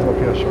 Sio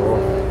pia show off.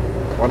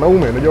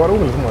 Wanaume, unajua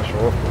wanaume lazima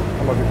show off.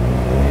 Kama vipi?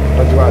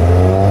 Utajuaje?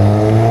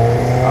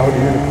 Audi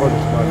ni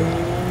project bado.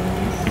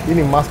 Hii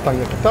ni Mustang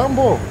ya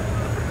kitambo.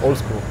 Old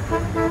school.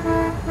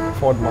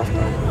 Ford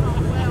Mustang.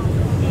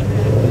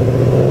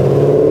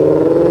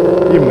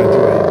 Hii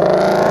mnajua hii.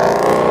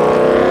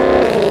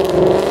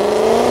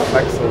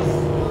 Lexus.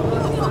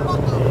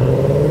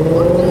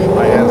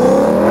 IS.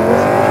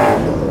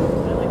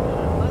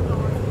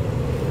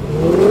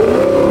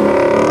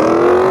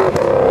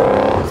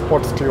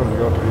 Sports tune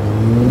yote hizi.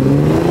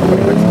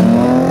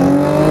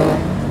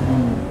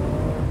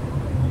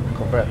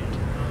 Corvette.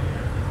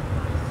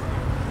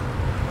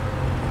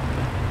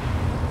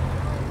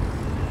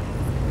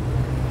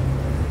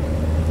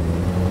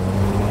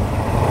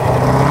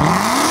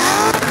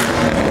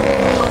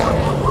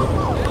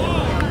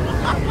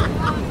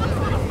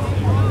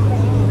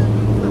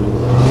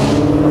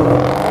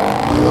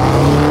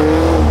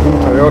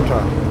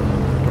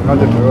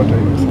 Toyota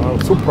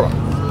hii, Supra.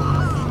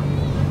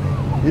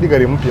 Hii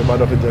gari mpya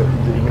bado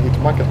imehit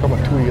market kama 2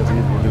 years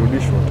hivi,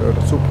 ilirudishwa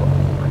Toyota Supra.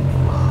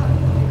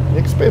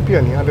 XP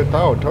pia ni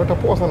 100,000, Toyota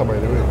poa sana by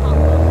the way.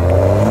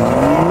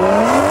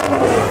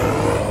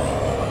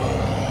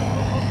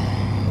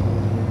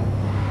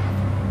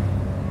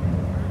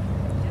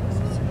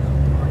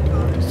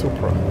 Toyota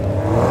Supra.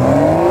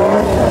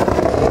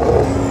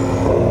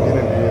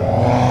 Ile ndio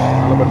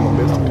labda ni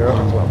best Toyota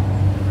club.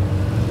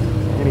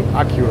 Hii ni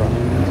Acura.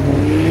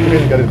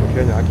 Ini gari kutoka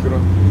Kenya, Acura.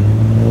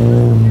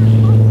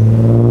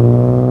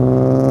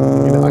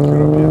 Ini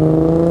Acura pia.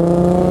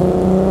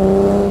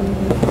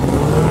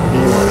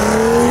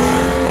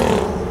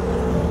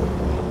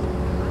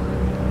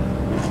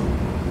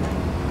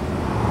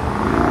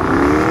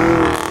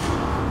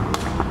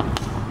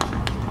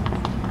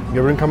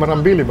 kamera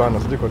mbili bana,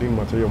 sijui kwa nini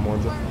mwacha hiyo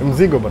moja.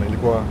 Mzigo bana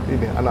ilikuwa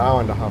ini an hour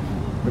and a half.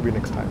 Maybe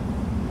next time.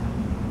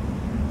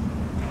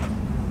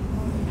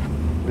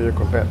 Be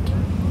compared.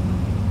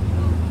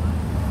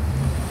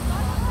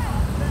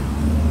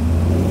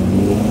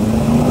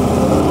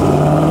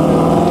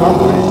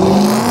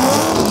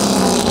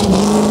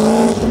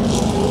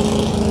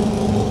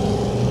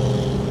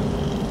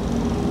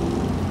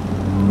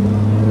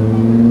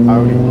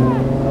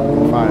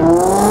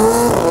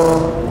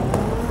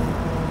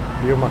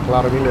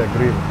 McLaren ile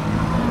green.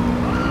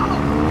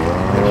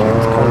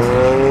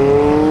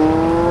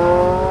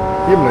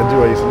 Hii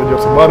mnajua hii,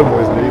 mnajua Subaru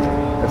boys na hii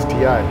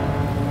STI.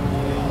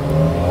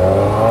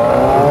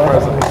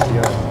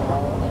 STI.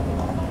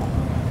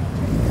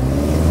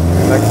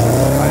 Deluxe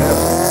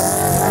IS.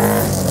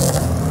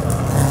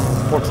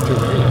 Sports 2.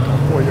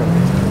 Kwa hiyo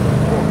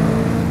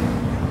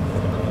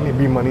ni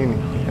bima nini?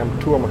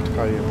 M2 ama kitu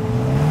kama hiyo.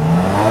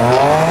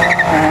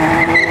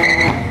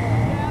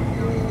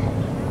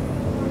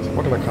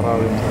 What did I cut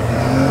out?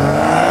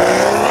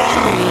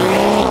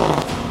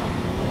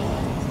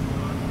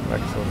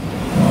 Excellent.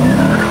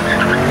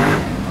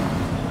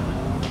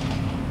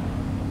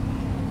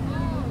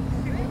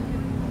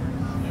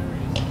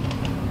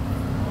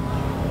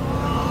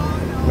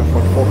 The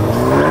front focus.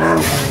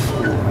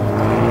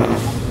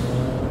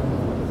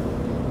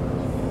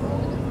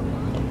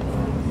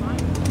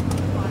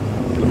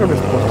 Look at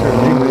this posture.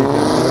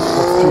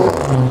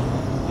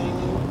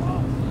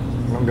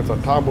 Now gets a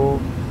turbo.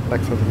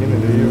 Like something in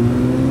here.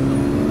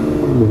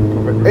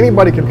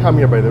 Anybody can come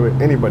here, by the way.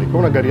 Anybody.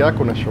 Kama gari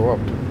yako na show up.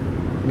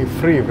 Ni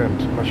free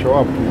event. Na show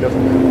up. It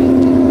doesn't matter.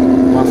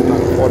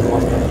 Mustang, Ford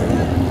Mustang,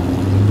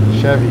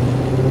 Chevy,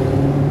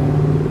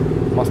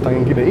 Mustang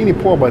ingine. Hii ni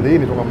poa by the way.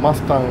 Ni toka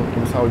Mustang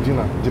kimsao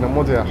jina. Jina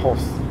moja ya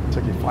horse.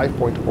 Check it.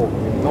 5.0.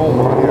 No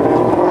more.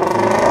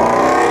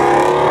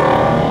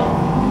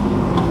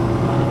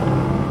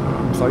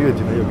 Msao hiyo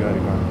jina hiyo gari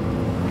bana.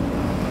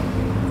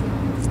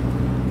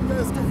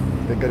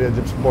 Gari ya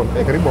James Bond.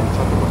 Karibu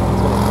mchana.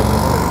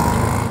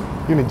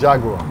 Hii ni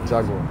Jaguar.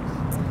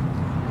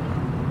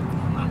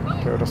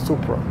 Toyota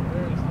Supra.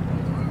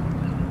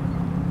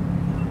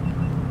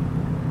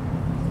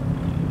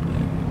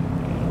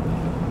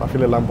 Na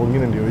vile Lambo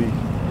nyingine ndio hii.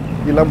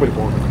 Hii Lambo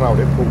ilikuwa on crowd.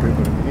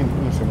 Hii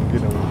ni sehemu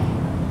nyingine huko.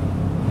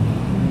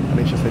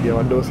 Anaisha side ya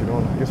wadosi,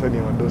 unaona? Hiyo side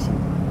ya wadosi.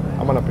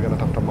 Ama napiga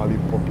natafuta mahali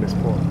po place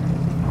poa.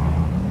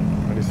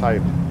 Na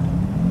decide.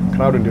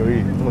 Crowd ndio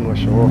hii. Kama ni wa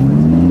show off.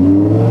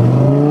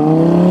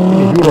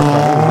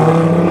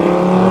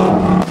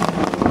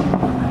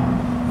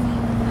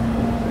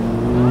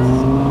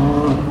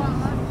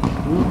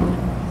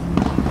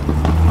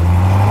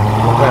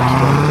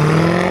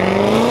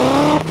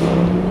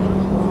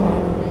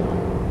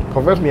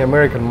 Corvette ni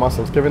American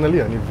muscles. Kevin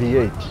Alia ni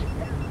V8.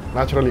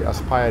 Naturally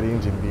aspired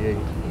engine V8.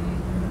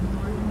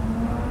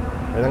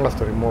 I think that's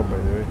story more by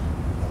the way.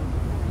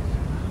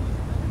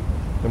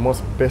 The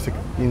most basic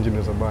engine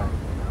is a buy.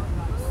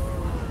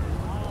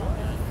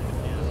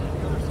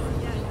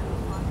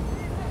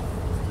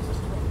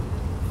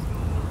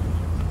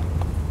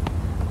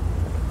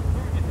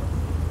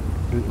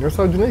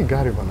 Nyosa juna hii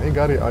gari bana. Hii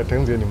gari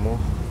haitenzi anymore.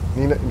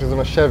 It is on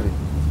a Chevy.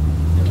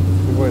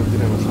 Hivyo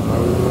engine na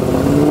sababu.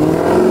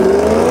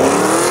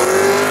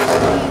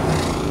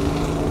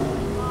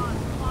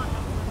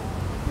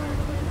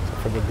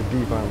 For the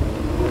D van.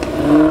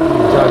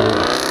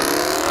 Jaguar.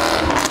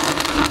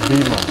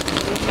 Bima.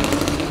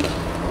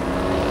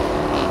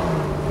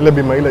 Ile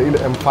bima ile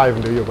M5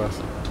 ndio hiyo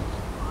basi.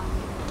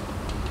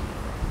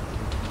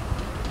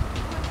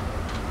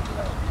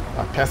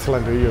 Tesla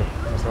ndio hiyo.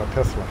 Sasa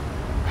Tesla.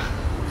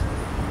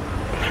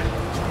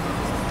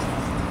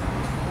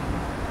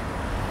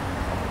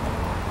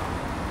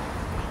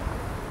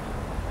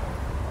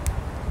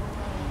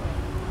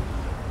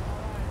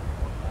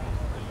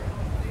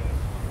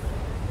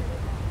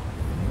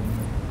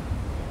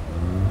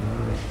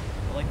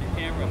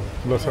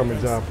 Let's have me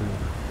job for you.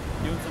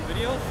 Doing some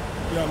videos?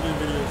 Yeah, I'm doing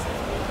videos.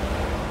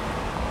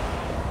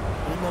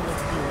 I don't know what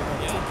to do. I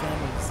got two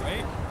cameras.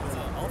 Right? It's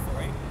an Alpha,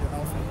 right? Yeah,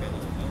 Alpha. Okay,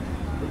 let's go.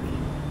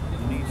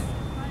 Nice.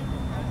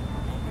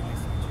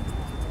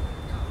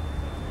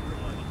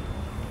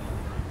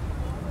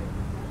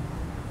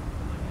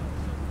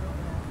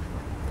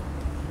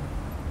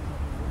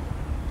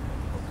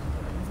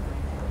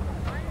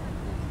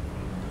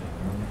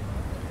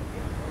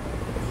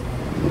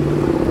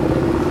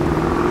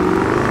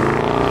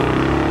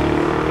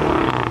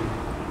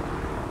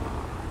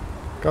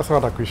 Kasa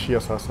watakuishia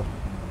sasa.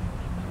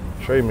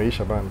 Show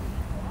imeisha bana.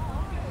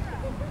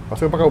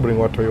 Basi mpaka ubring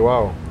watoi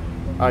wao.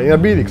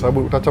 Inabidi kwa sababu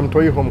utacha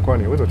mtoi home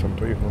kwani wewe utacha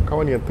mtoi home.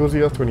 Kama ni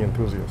enthusiast ni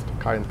enthusiast,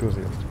 car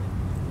enthusiast.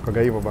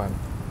 Kwa hivyo bana.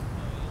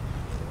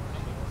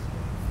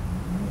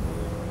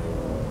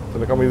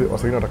 Sasa kama hizi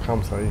wasanii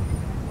watakam sasa hii.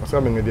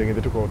 Wasema ngedie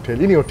tu kwa hotel.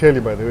 Hii ni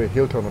hoteli by the way,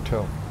 Hilton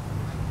Hotel.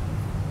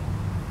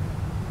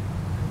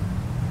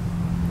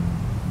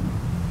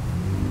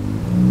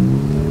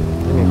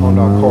 Hii ni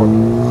Honda Accord.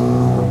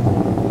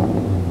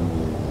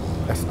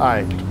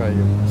 Kitu kama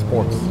hiyo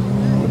sports.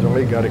 Unajua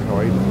hii gari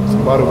kawaida.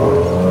 Subaru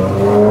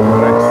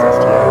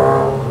boys.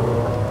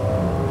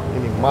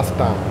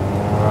 Mustang.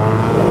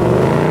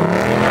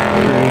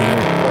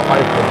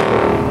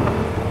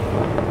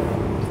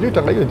 Sijui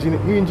tanga hiyo engine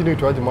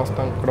inaitwaje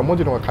Mustang. Kuna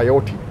moja ni wa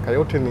Coyote.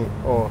 Coyote ni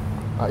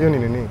hiyo ni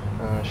nini?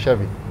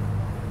 Chevy.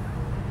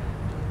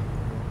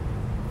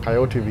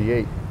 Coyote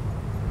V8.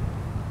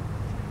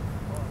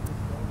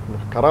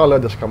 Karao leo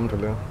hajashika mtu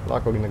leo.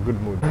 Lako in a good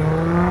mood.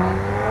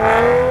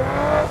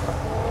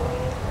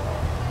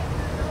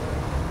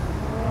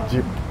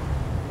 Jeep.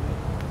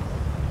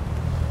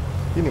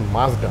 Hii ni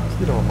Mazda.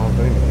 Sijui kama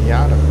Mazda ni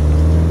Miata.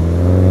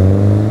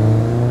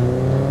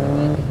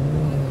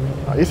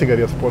 Hii si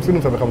gari ya sports. Hii ni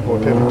msame kama kwa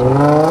hoteli tu.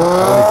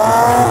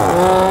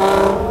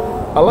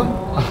 Allah?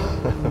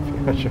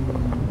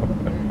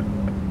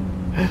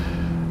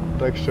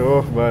 Tak show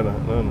off bana.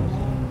 No.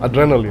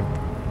 Adrenaline.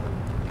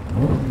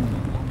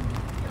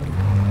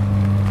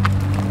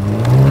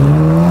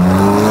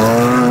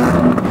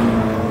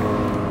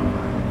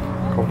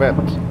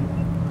 Corvette.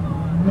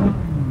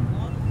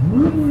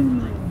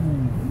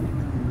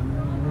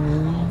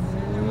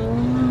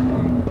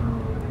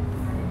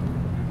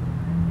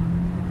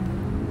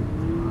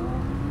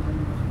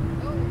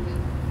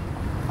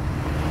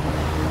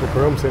 The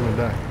chrome same and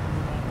die.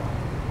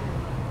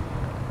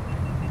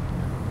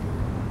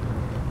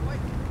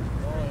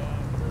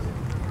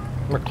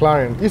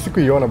 McLaren, hii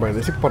sikuiona by the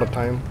way, sikupata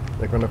time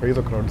ya kwenda kwa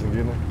hizo crowd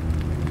zingine.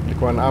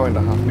 Ilikuwa an hour and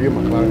a half, ndio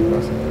McLaren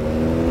basi.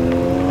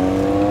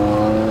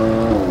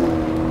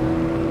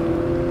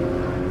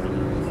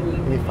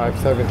 Hii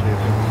 570 I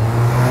think.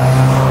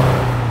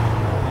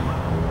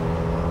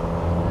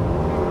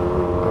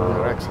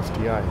 WRX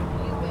STI.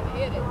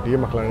 Ndio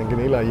McLaren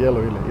ingine ile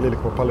yellow ile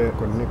ilikuwa pale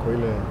kwa nini kwa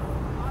ile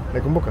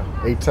nakumbuka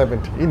 870.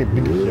 Hii ni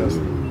big kiasi.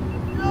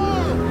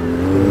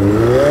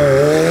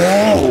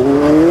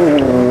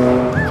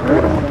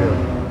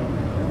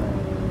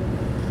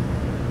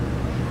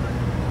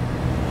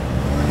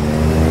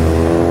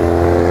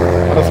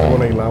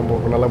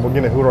 Kuna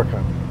Lamborghini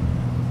Huracan.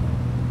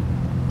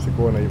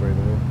 Sikuona hii by the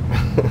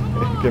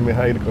way.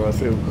 Kimehide kwa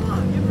wasee huko.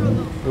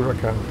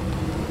 Huracan.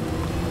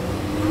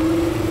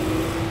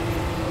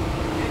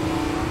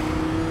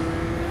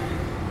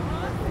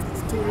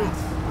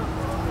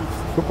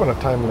 Tuko na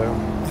time leo.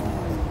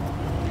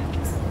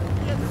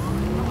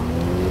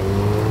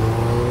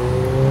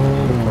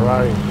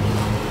 Ferrari.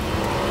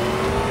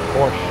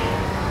 Porsche.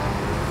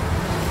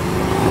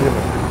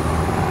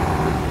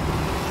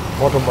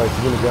 Motorbike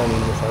zile gani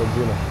nimesahau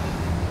jina.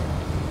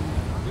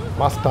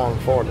 Mustang,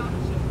 Ford.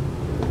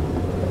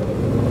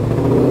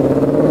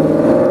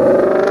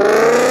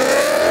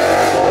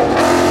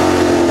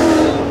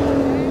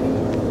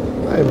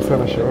 Naye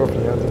msana show off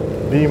nianze.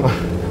 Bima.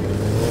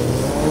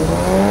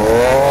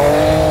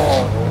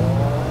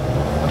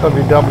 Hata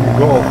VW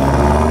Golf.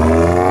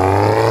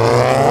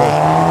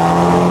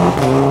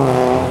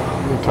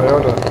 Ni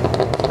Toyota.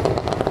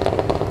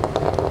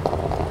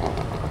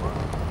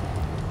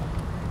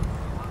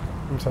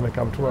 Msana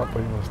come tu hapa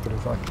hiyo story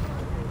zake.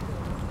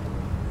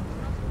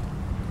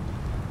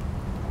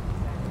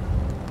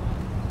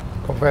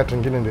 Corvette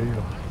ingine ndio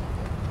hiyo.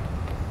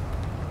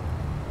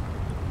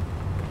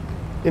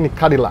 Hii ni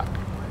Cadillac.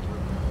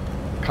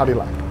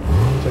 Cadillac.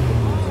 Check it.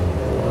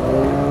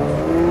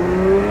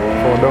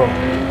 Ford.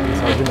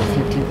 Sajina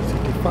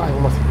CT5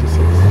 ama CT6.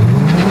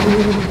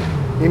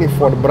 Hii ni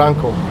Ford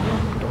Bronco.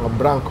 Kutoka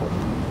Bronco.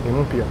 Ni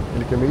mpya.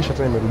 Ilikemeisha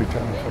tena imerudi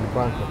tena Ford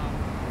Bronco.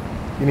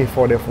 Hii ni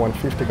Ford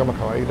F150 kama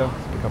kawaida.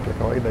 Pickup ya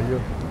kawaida hiyo.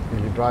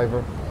 Ili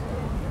driver.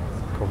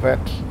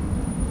 Corvette.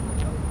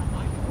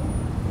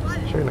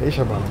 Show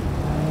inaisha bana.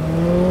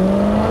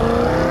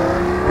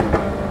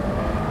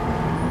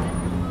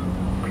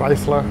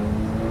 Chrysler.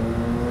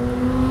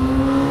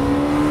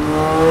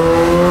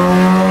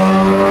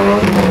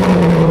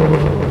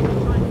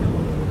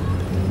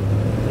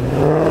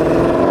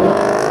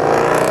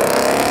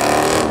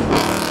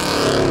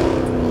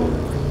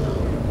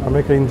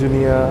 American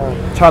engineer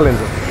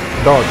Challenger.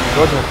 Dodge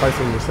na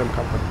Chrysler in the same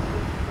company.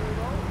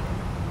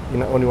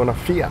 Only wana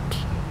Fiat.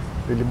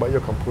 Ilibuy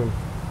hiyo kampuni.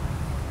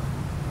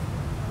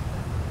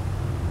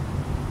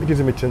 Hiki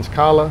zimechange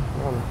color.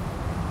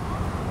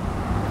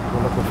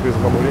 Naona kufreeze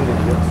kama ulingo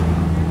kiasi.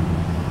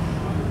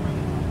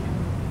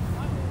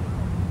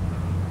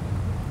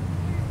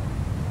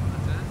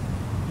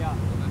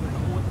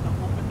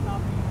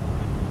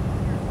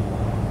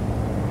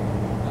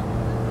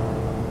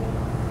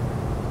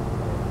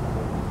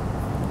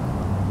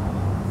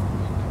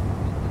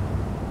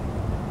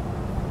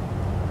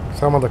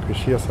 Sama za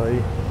kuishia saa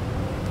hii.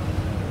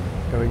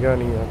 Gari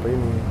gani hapa hii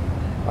ni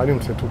hadi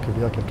msetu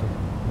kivyake tu.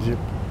 Jeep.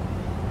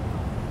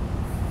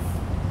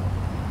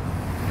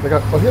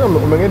 Kwa hiyo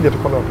umeng'endia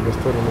tukana wapiga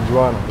story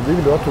umejuana.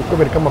 Hivi ndio watu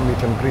kwa kama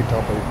meet and greet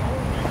hapa hivi.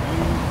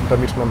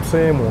 Mtamit na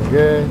msee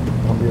muongee,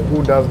 mwambie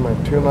who does my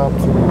tune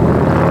ups.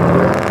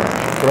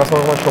 Kuna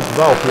kama shop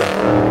zao pia.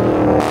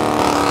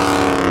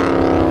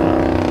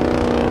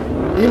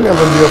 Hii ni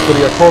ndio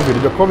story ya COVID.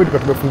 Ndio COVID kwa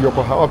tumefungiwa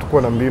kwa hawa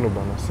tukuwa na mbinu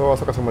bana. So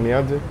sasa kama ni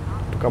aje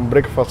tukam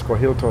breakfast kwa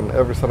Hilton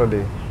every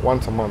Saturday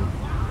once a month.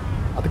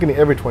 I think ni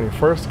every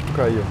 21st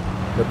tuka hiyo.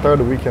 The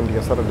third weekend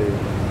ya Saturday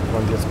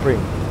on the spring.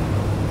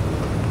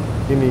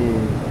 Hii ni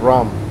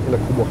RAM ile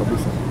kubwa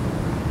kabisa.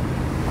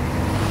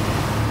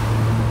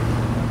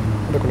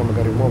 Hapa kuna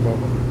magari moja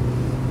hapa.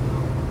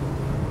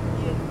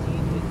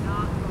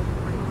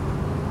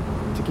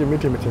 Chiki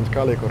miti imechange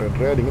color, iko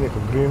red, ingine iko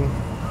green.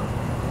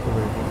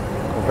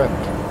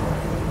 Corvette.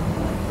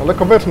 Na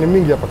Corvette ni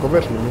mingi hapa,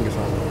 Corvette ni mingi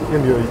sana. Hii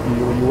ndio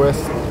US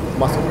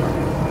muscle car.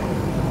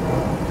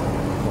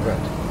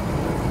 Corvette.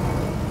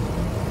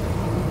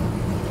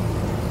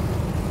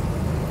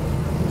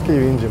 Sikia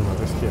hiyo engine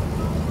unasikia.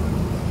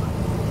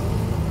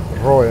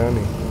 Raw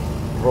yani,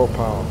 raw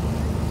power.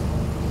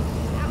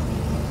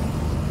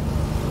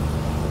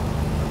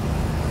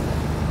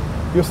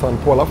 Hiyo sound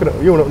poa, alafu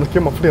hiyo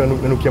unasikia mafuta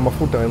inanukia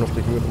mafuta,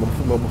 unasikia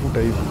mafuta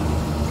hivi.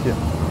 Sikia.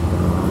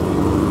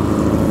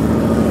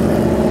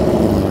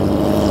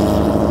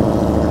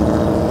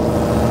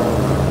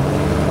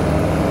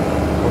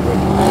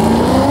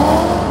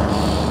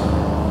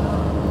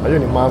 Hiyo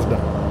ni Mazda.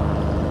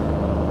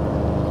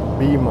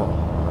 Bima.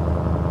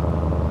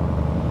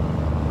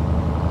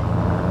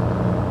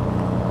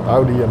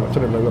 Audi ya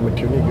machana na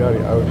wametuni gari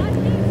Audi.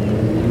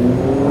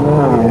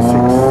 A6.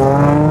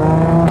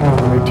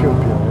 Wametuni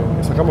pia.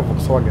 Sasa kama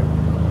Volkswagen.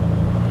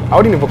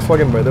 Audi ni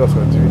Volkswagen by the way, so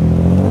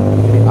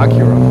ni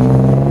Acura.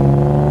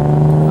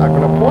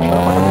 Kuna Porsche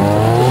hapa kabisa.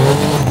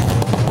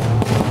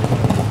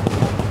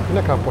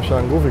 Ina kama Porsche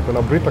nguvu,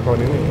 kuna Brita kwa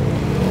nini?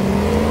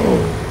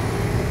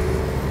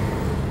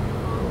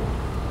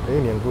 Hii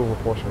ni nguvu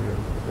Porsche hiyo.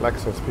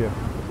 Lexus pia.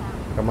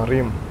 Kama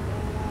rim.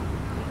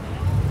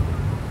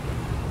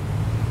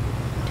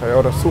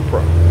 Toyota Supra.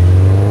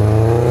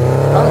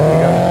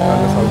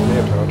 Ana sauti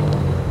ya Toyota.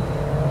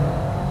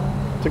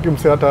 Cheki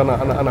mse hata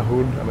ana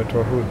hood,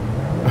 ametoa hood.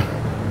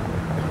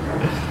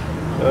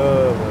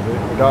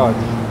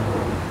 Dodge.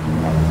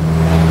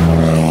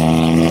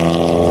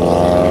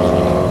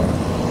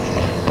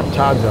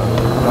 Charger.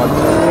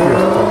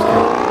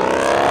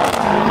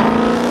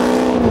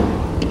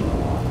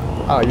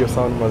 Your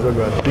sound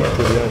mazogo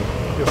addicted yani.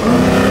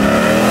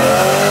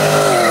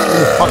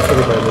 It's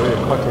factory by the way,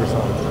 factory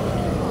sound.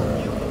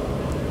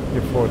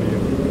 Your Ford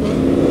here.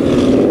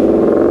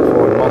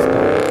 Ford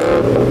Mustang.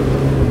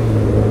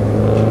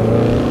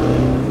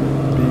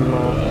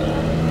 Bima.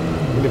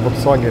 Ini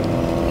Volkswagen.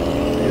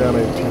 Yeah,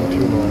 I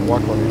tune on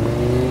work on it.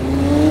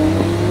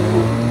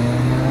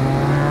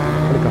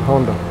 Like a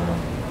Honda.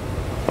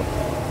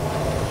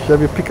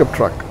 Chevy pickup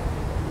truck.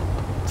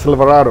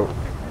 Silverado.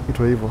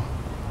 Ito hivyo.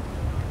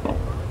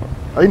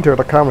 Hii ni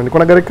Toyota Camry. Niko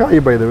na gari kai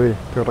by the way.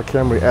 Toyota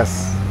Camry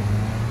S.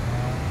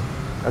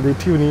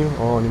 Aditivu ni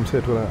ni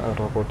msee tu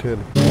anatoka kwa hoteli.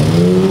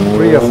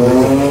 Prius.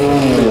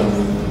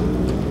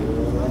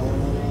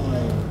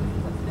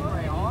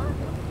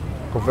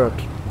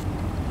 Corvette.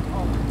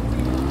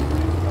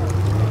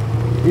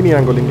 Hii ni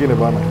angle lingine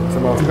bana.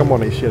 Sema kama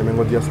wanaishia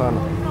nimengojea sana.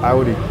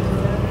 Audi.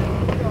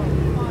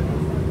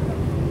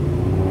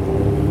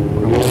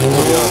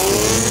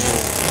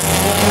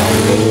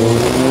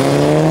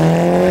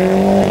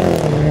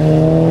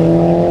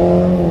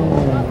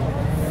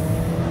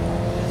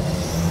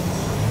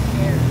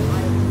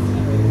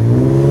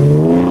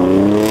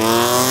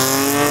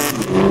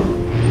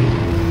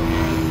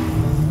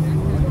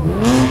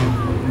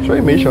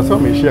 Maisha sio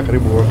ameishia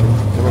karibu wote.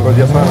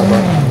 Nimengojea sana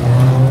bana.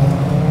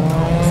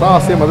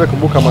 Sawa, sema mazee,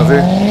 kumbuka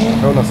mazee.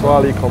 Kama una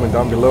swali, comment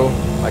down below.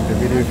 Like the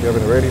video if you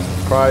haven't already,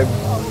 subscribe.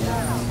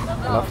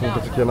 Alafu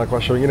nitafikia na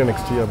kwa show nyingine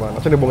next year bana.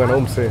 Acha nibonga na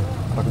msee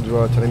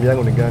atakujua channel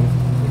yangu ni gani.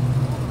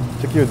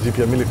 Check hiyo Jeep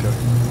ya military.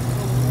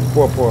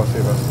 Poa poa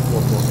sasa basi.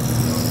 Poa poa.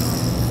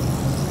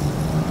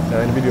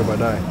 Na ni video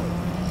baadaye.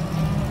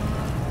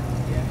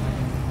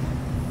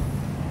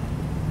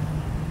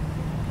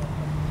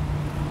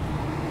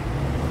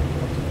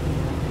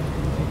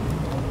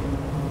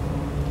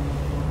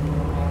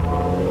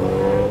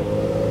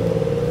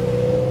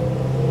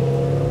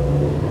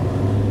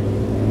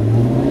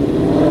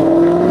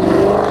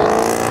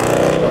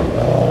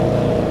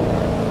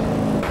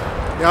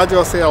 Niaje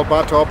wase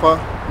Alberto hapa,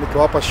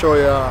 nikiwapa show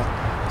ya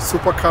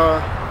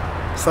Supercar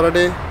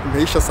Saturday.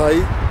 Imeisha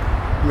sahi.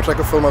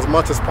 Nimetaka film as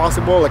much as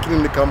possible,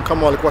 lakini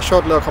kama walikuwa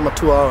short leo kama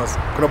 2 hours.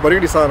 Kuna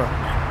baridi sana.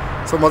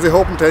 So mazi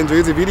hope mtaenjoy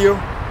hizi video.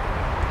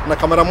 Na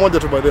kamera moja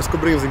tu by the way,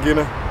 sikubring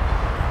zingine.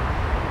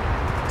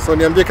 So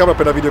niambie kama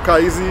penda video kaa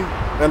hizi.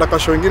 Naenda kwa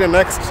show nyingine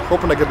next.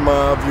 Hope na get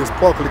my views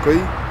poa kuliko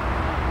hii.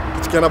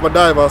 Tukiana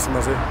baadaye basi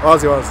mazi.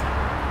 Wazi wazi.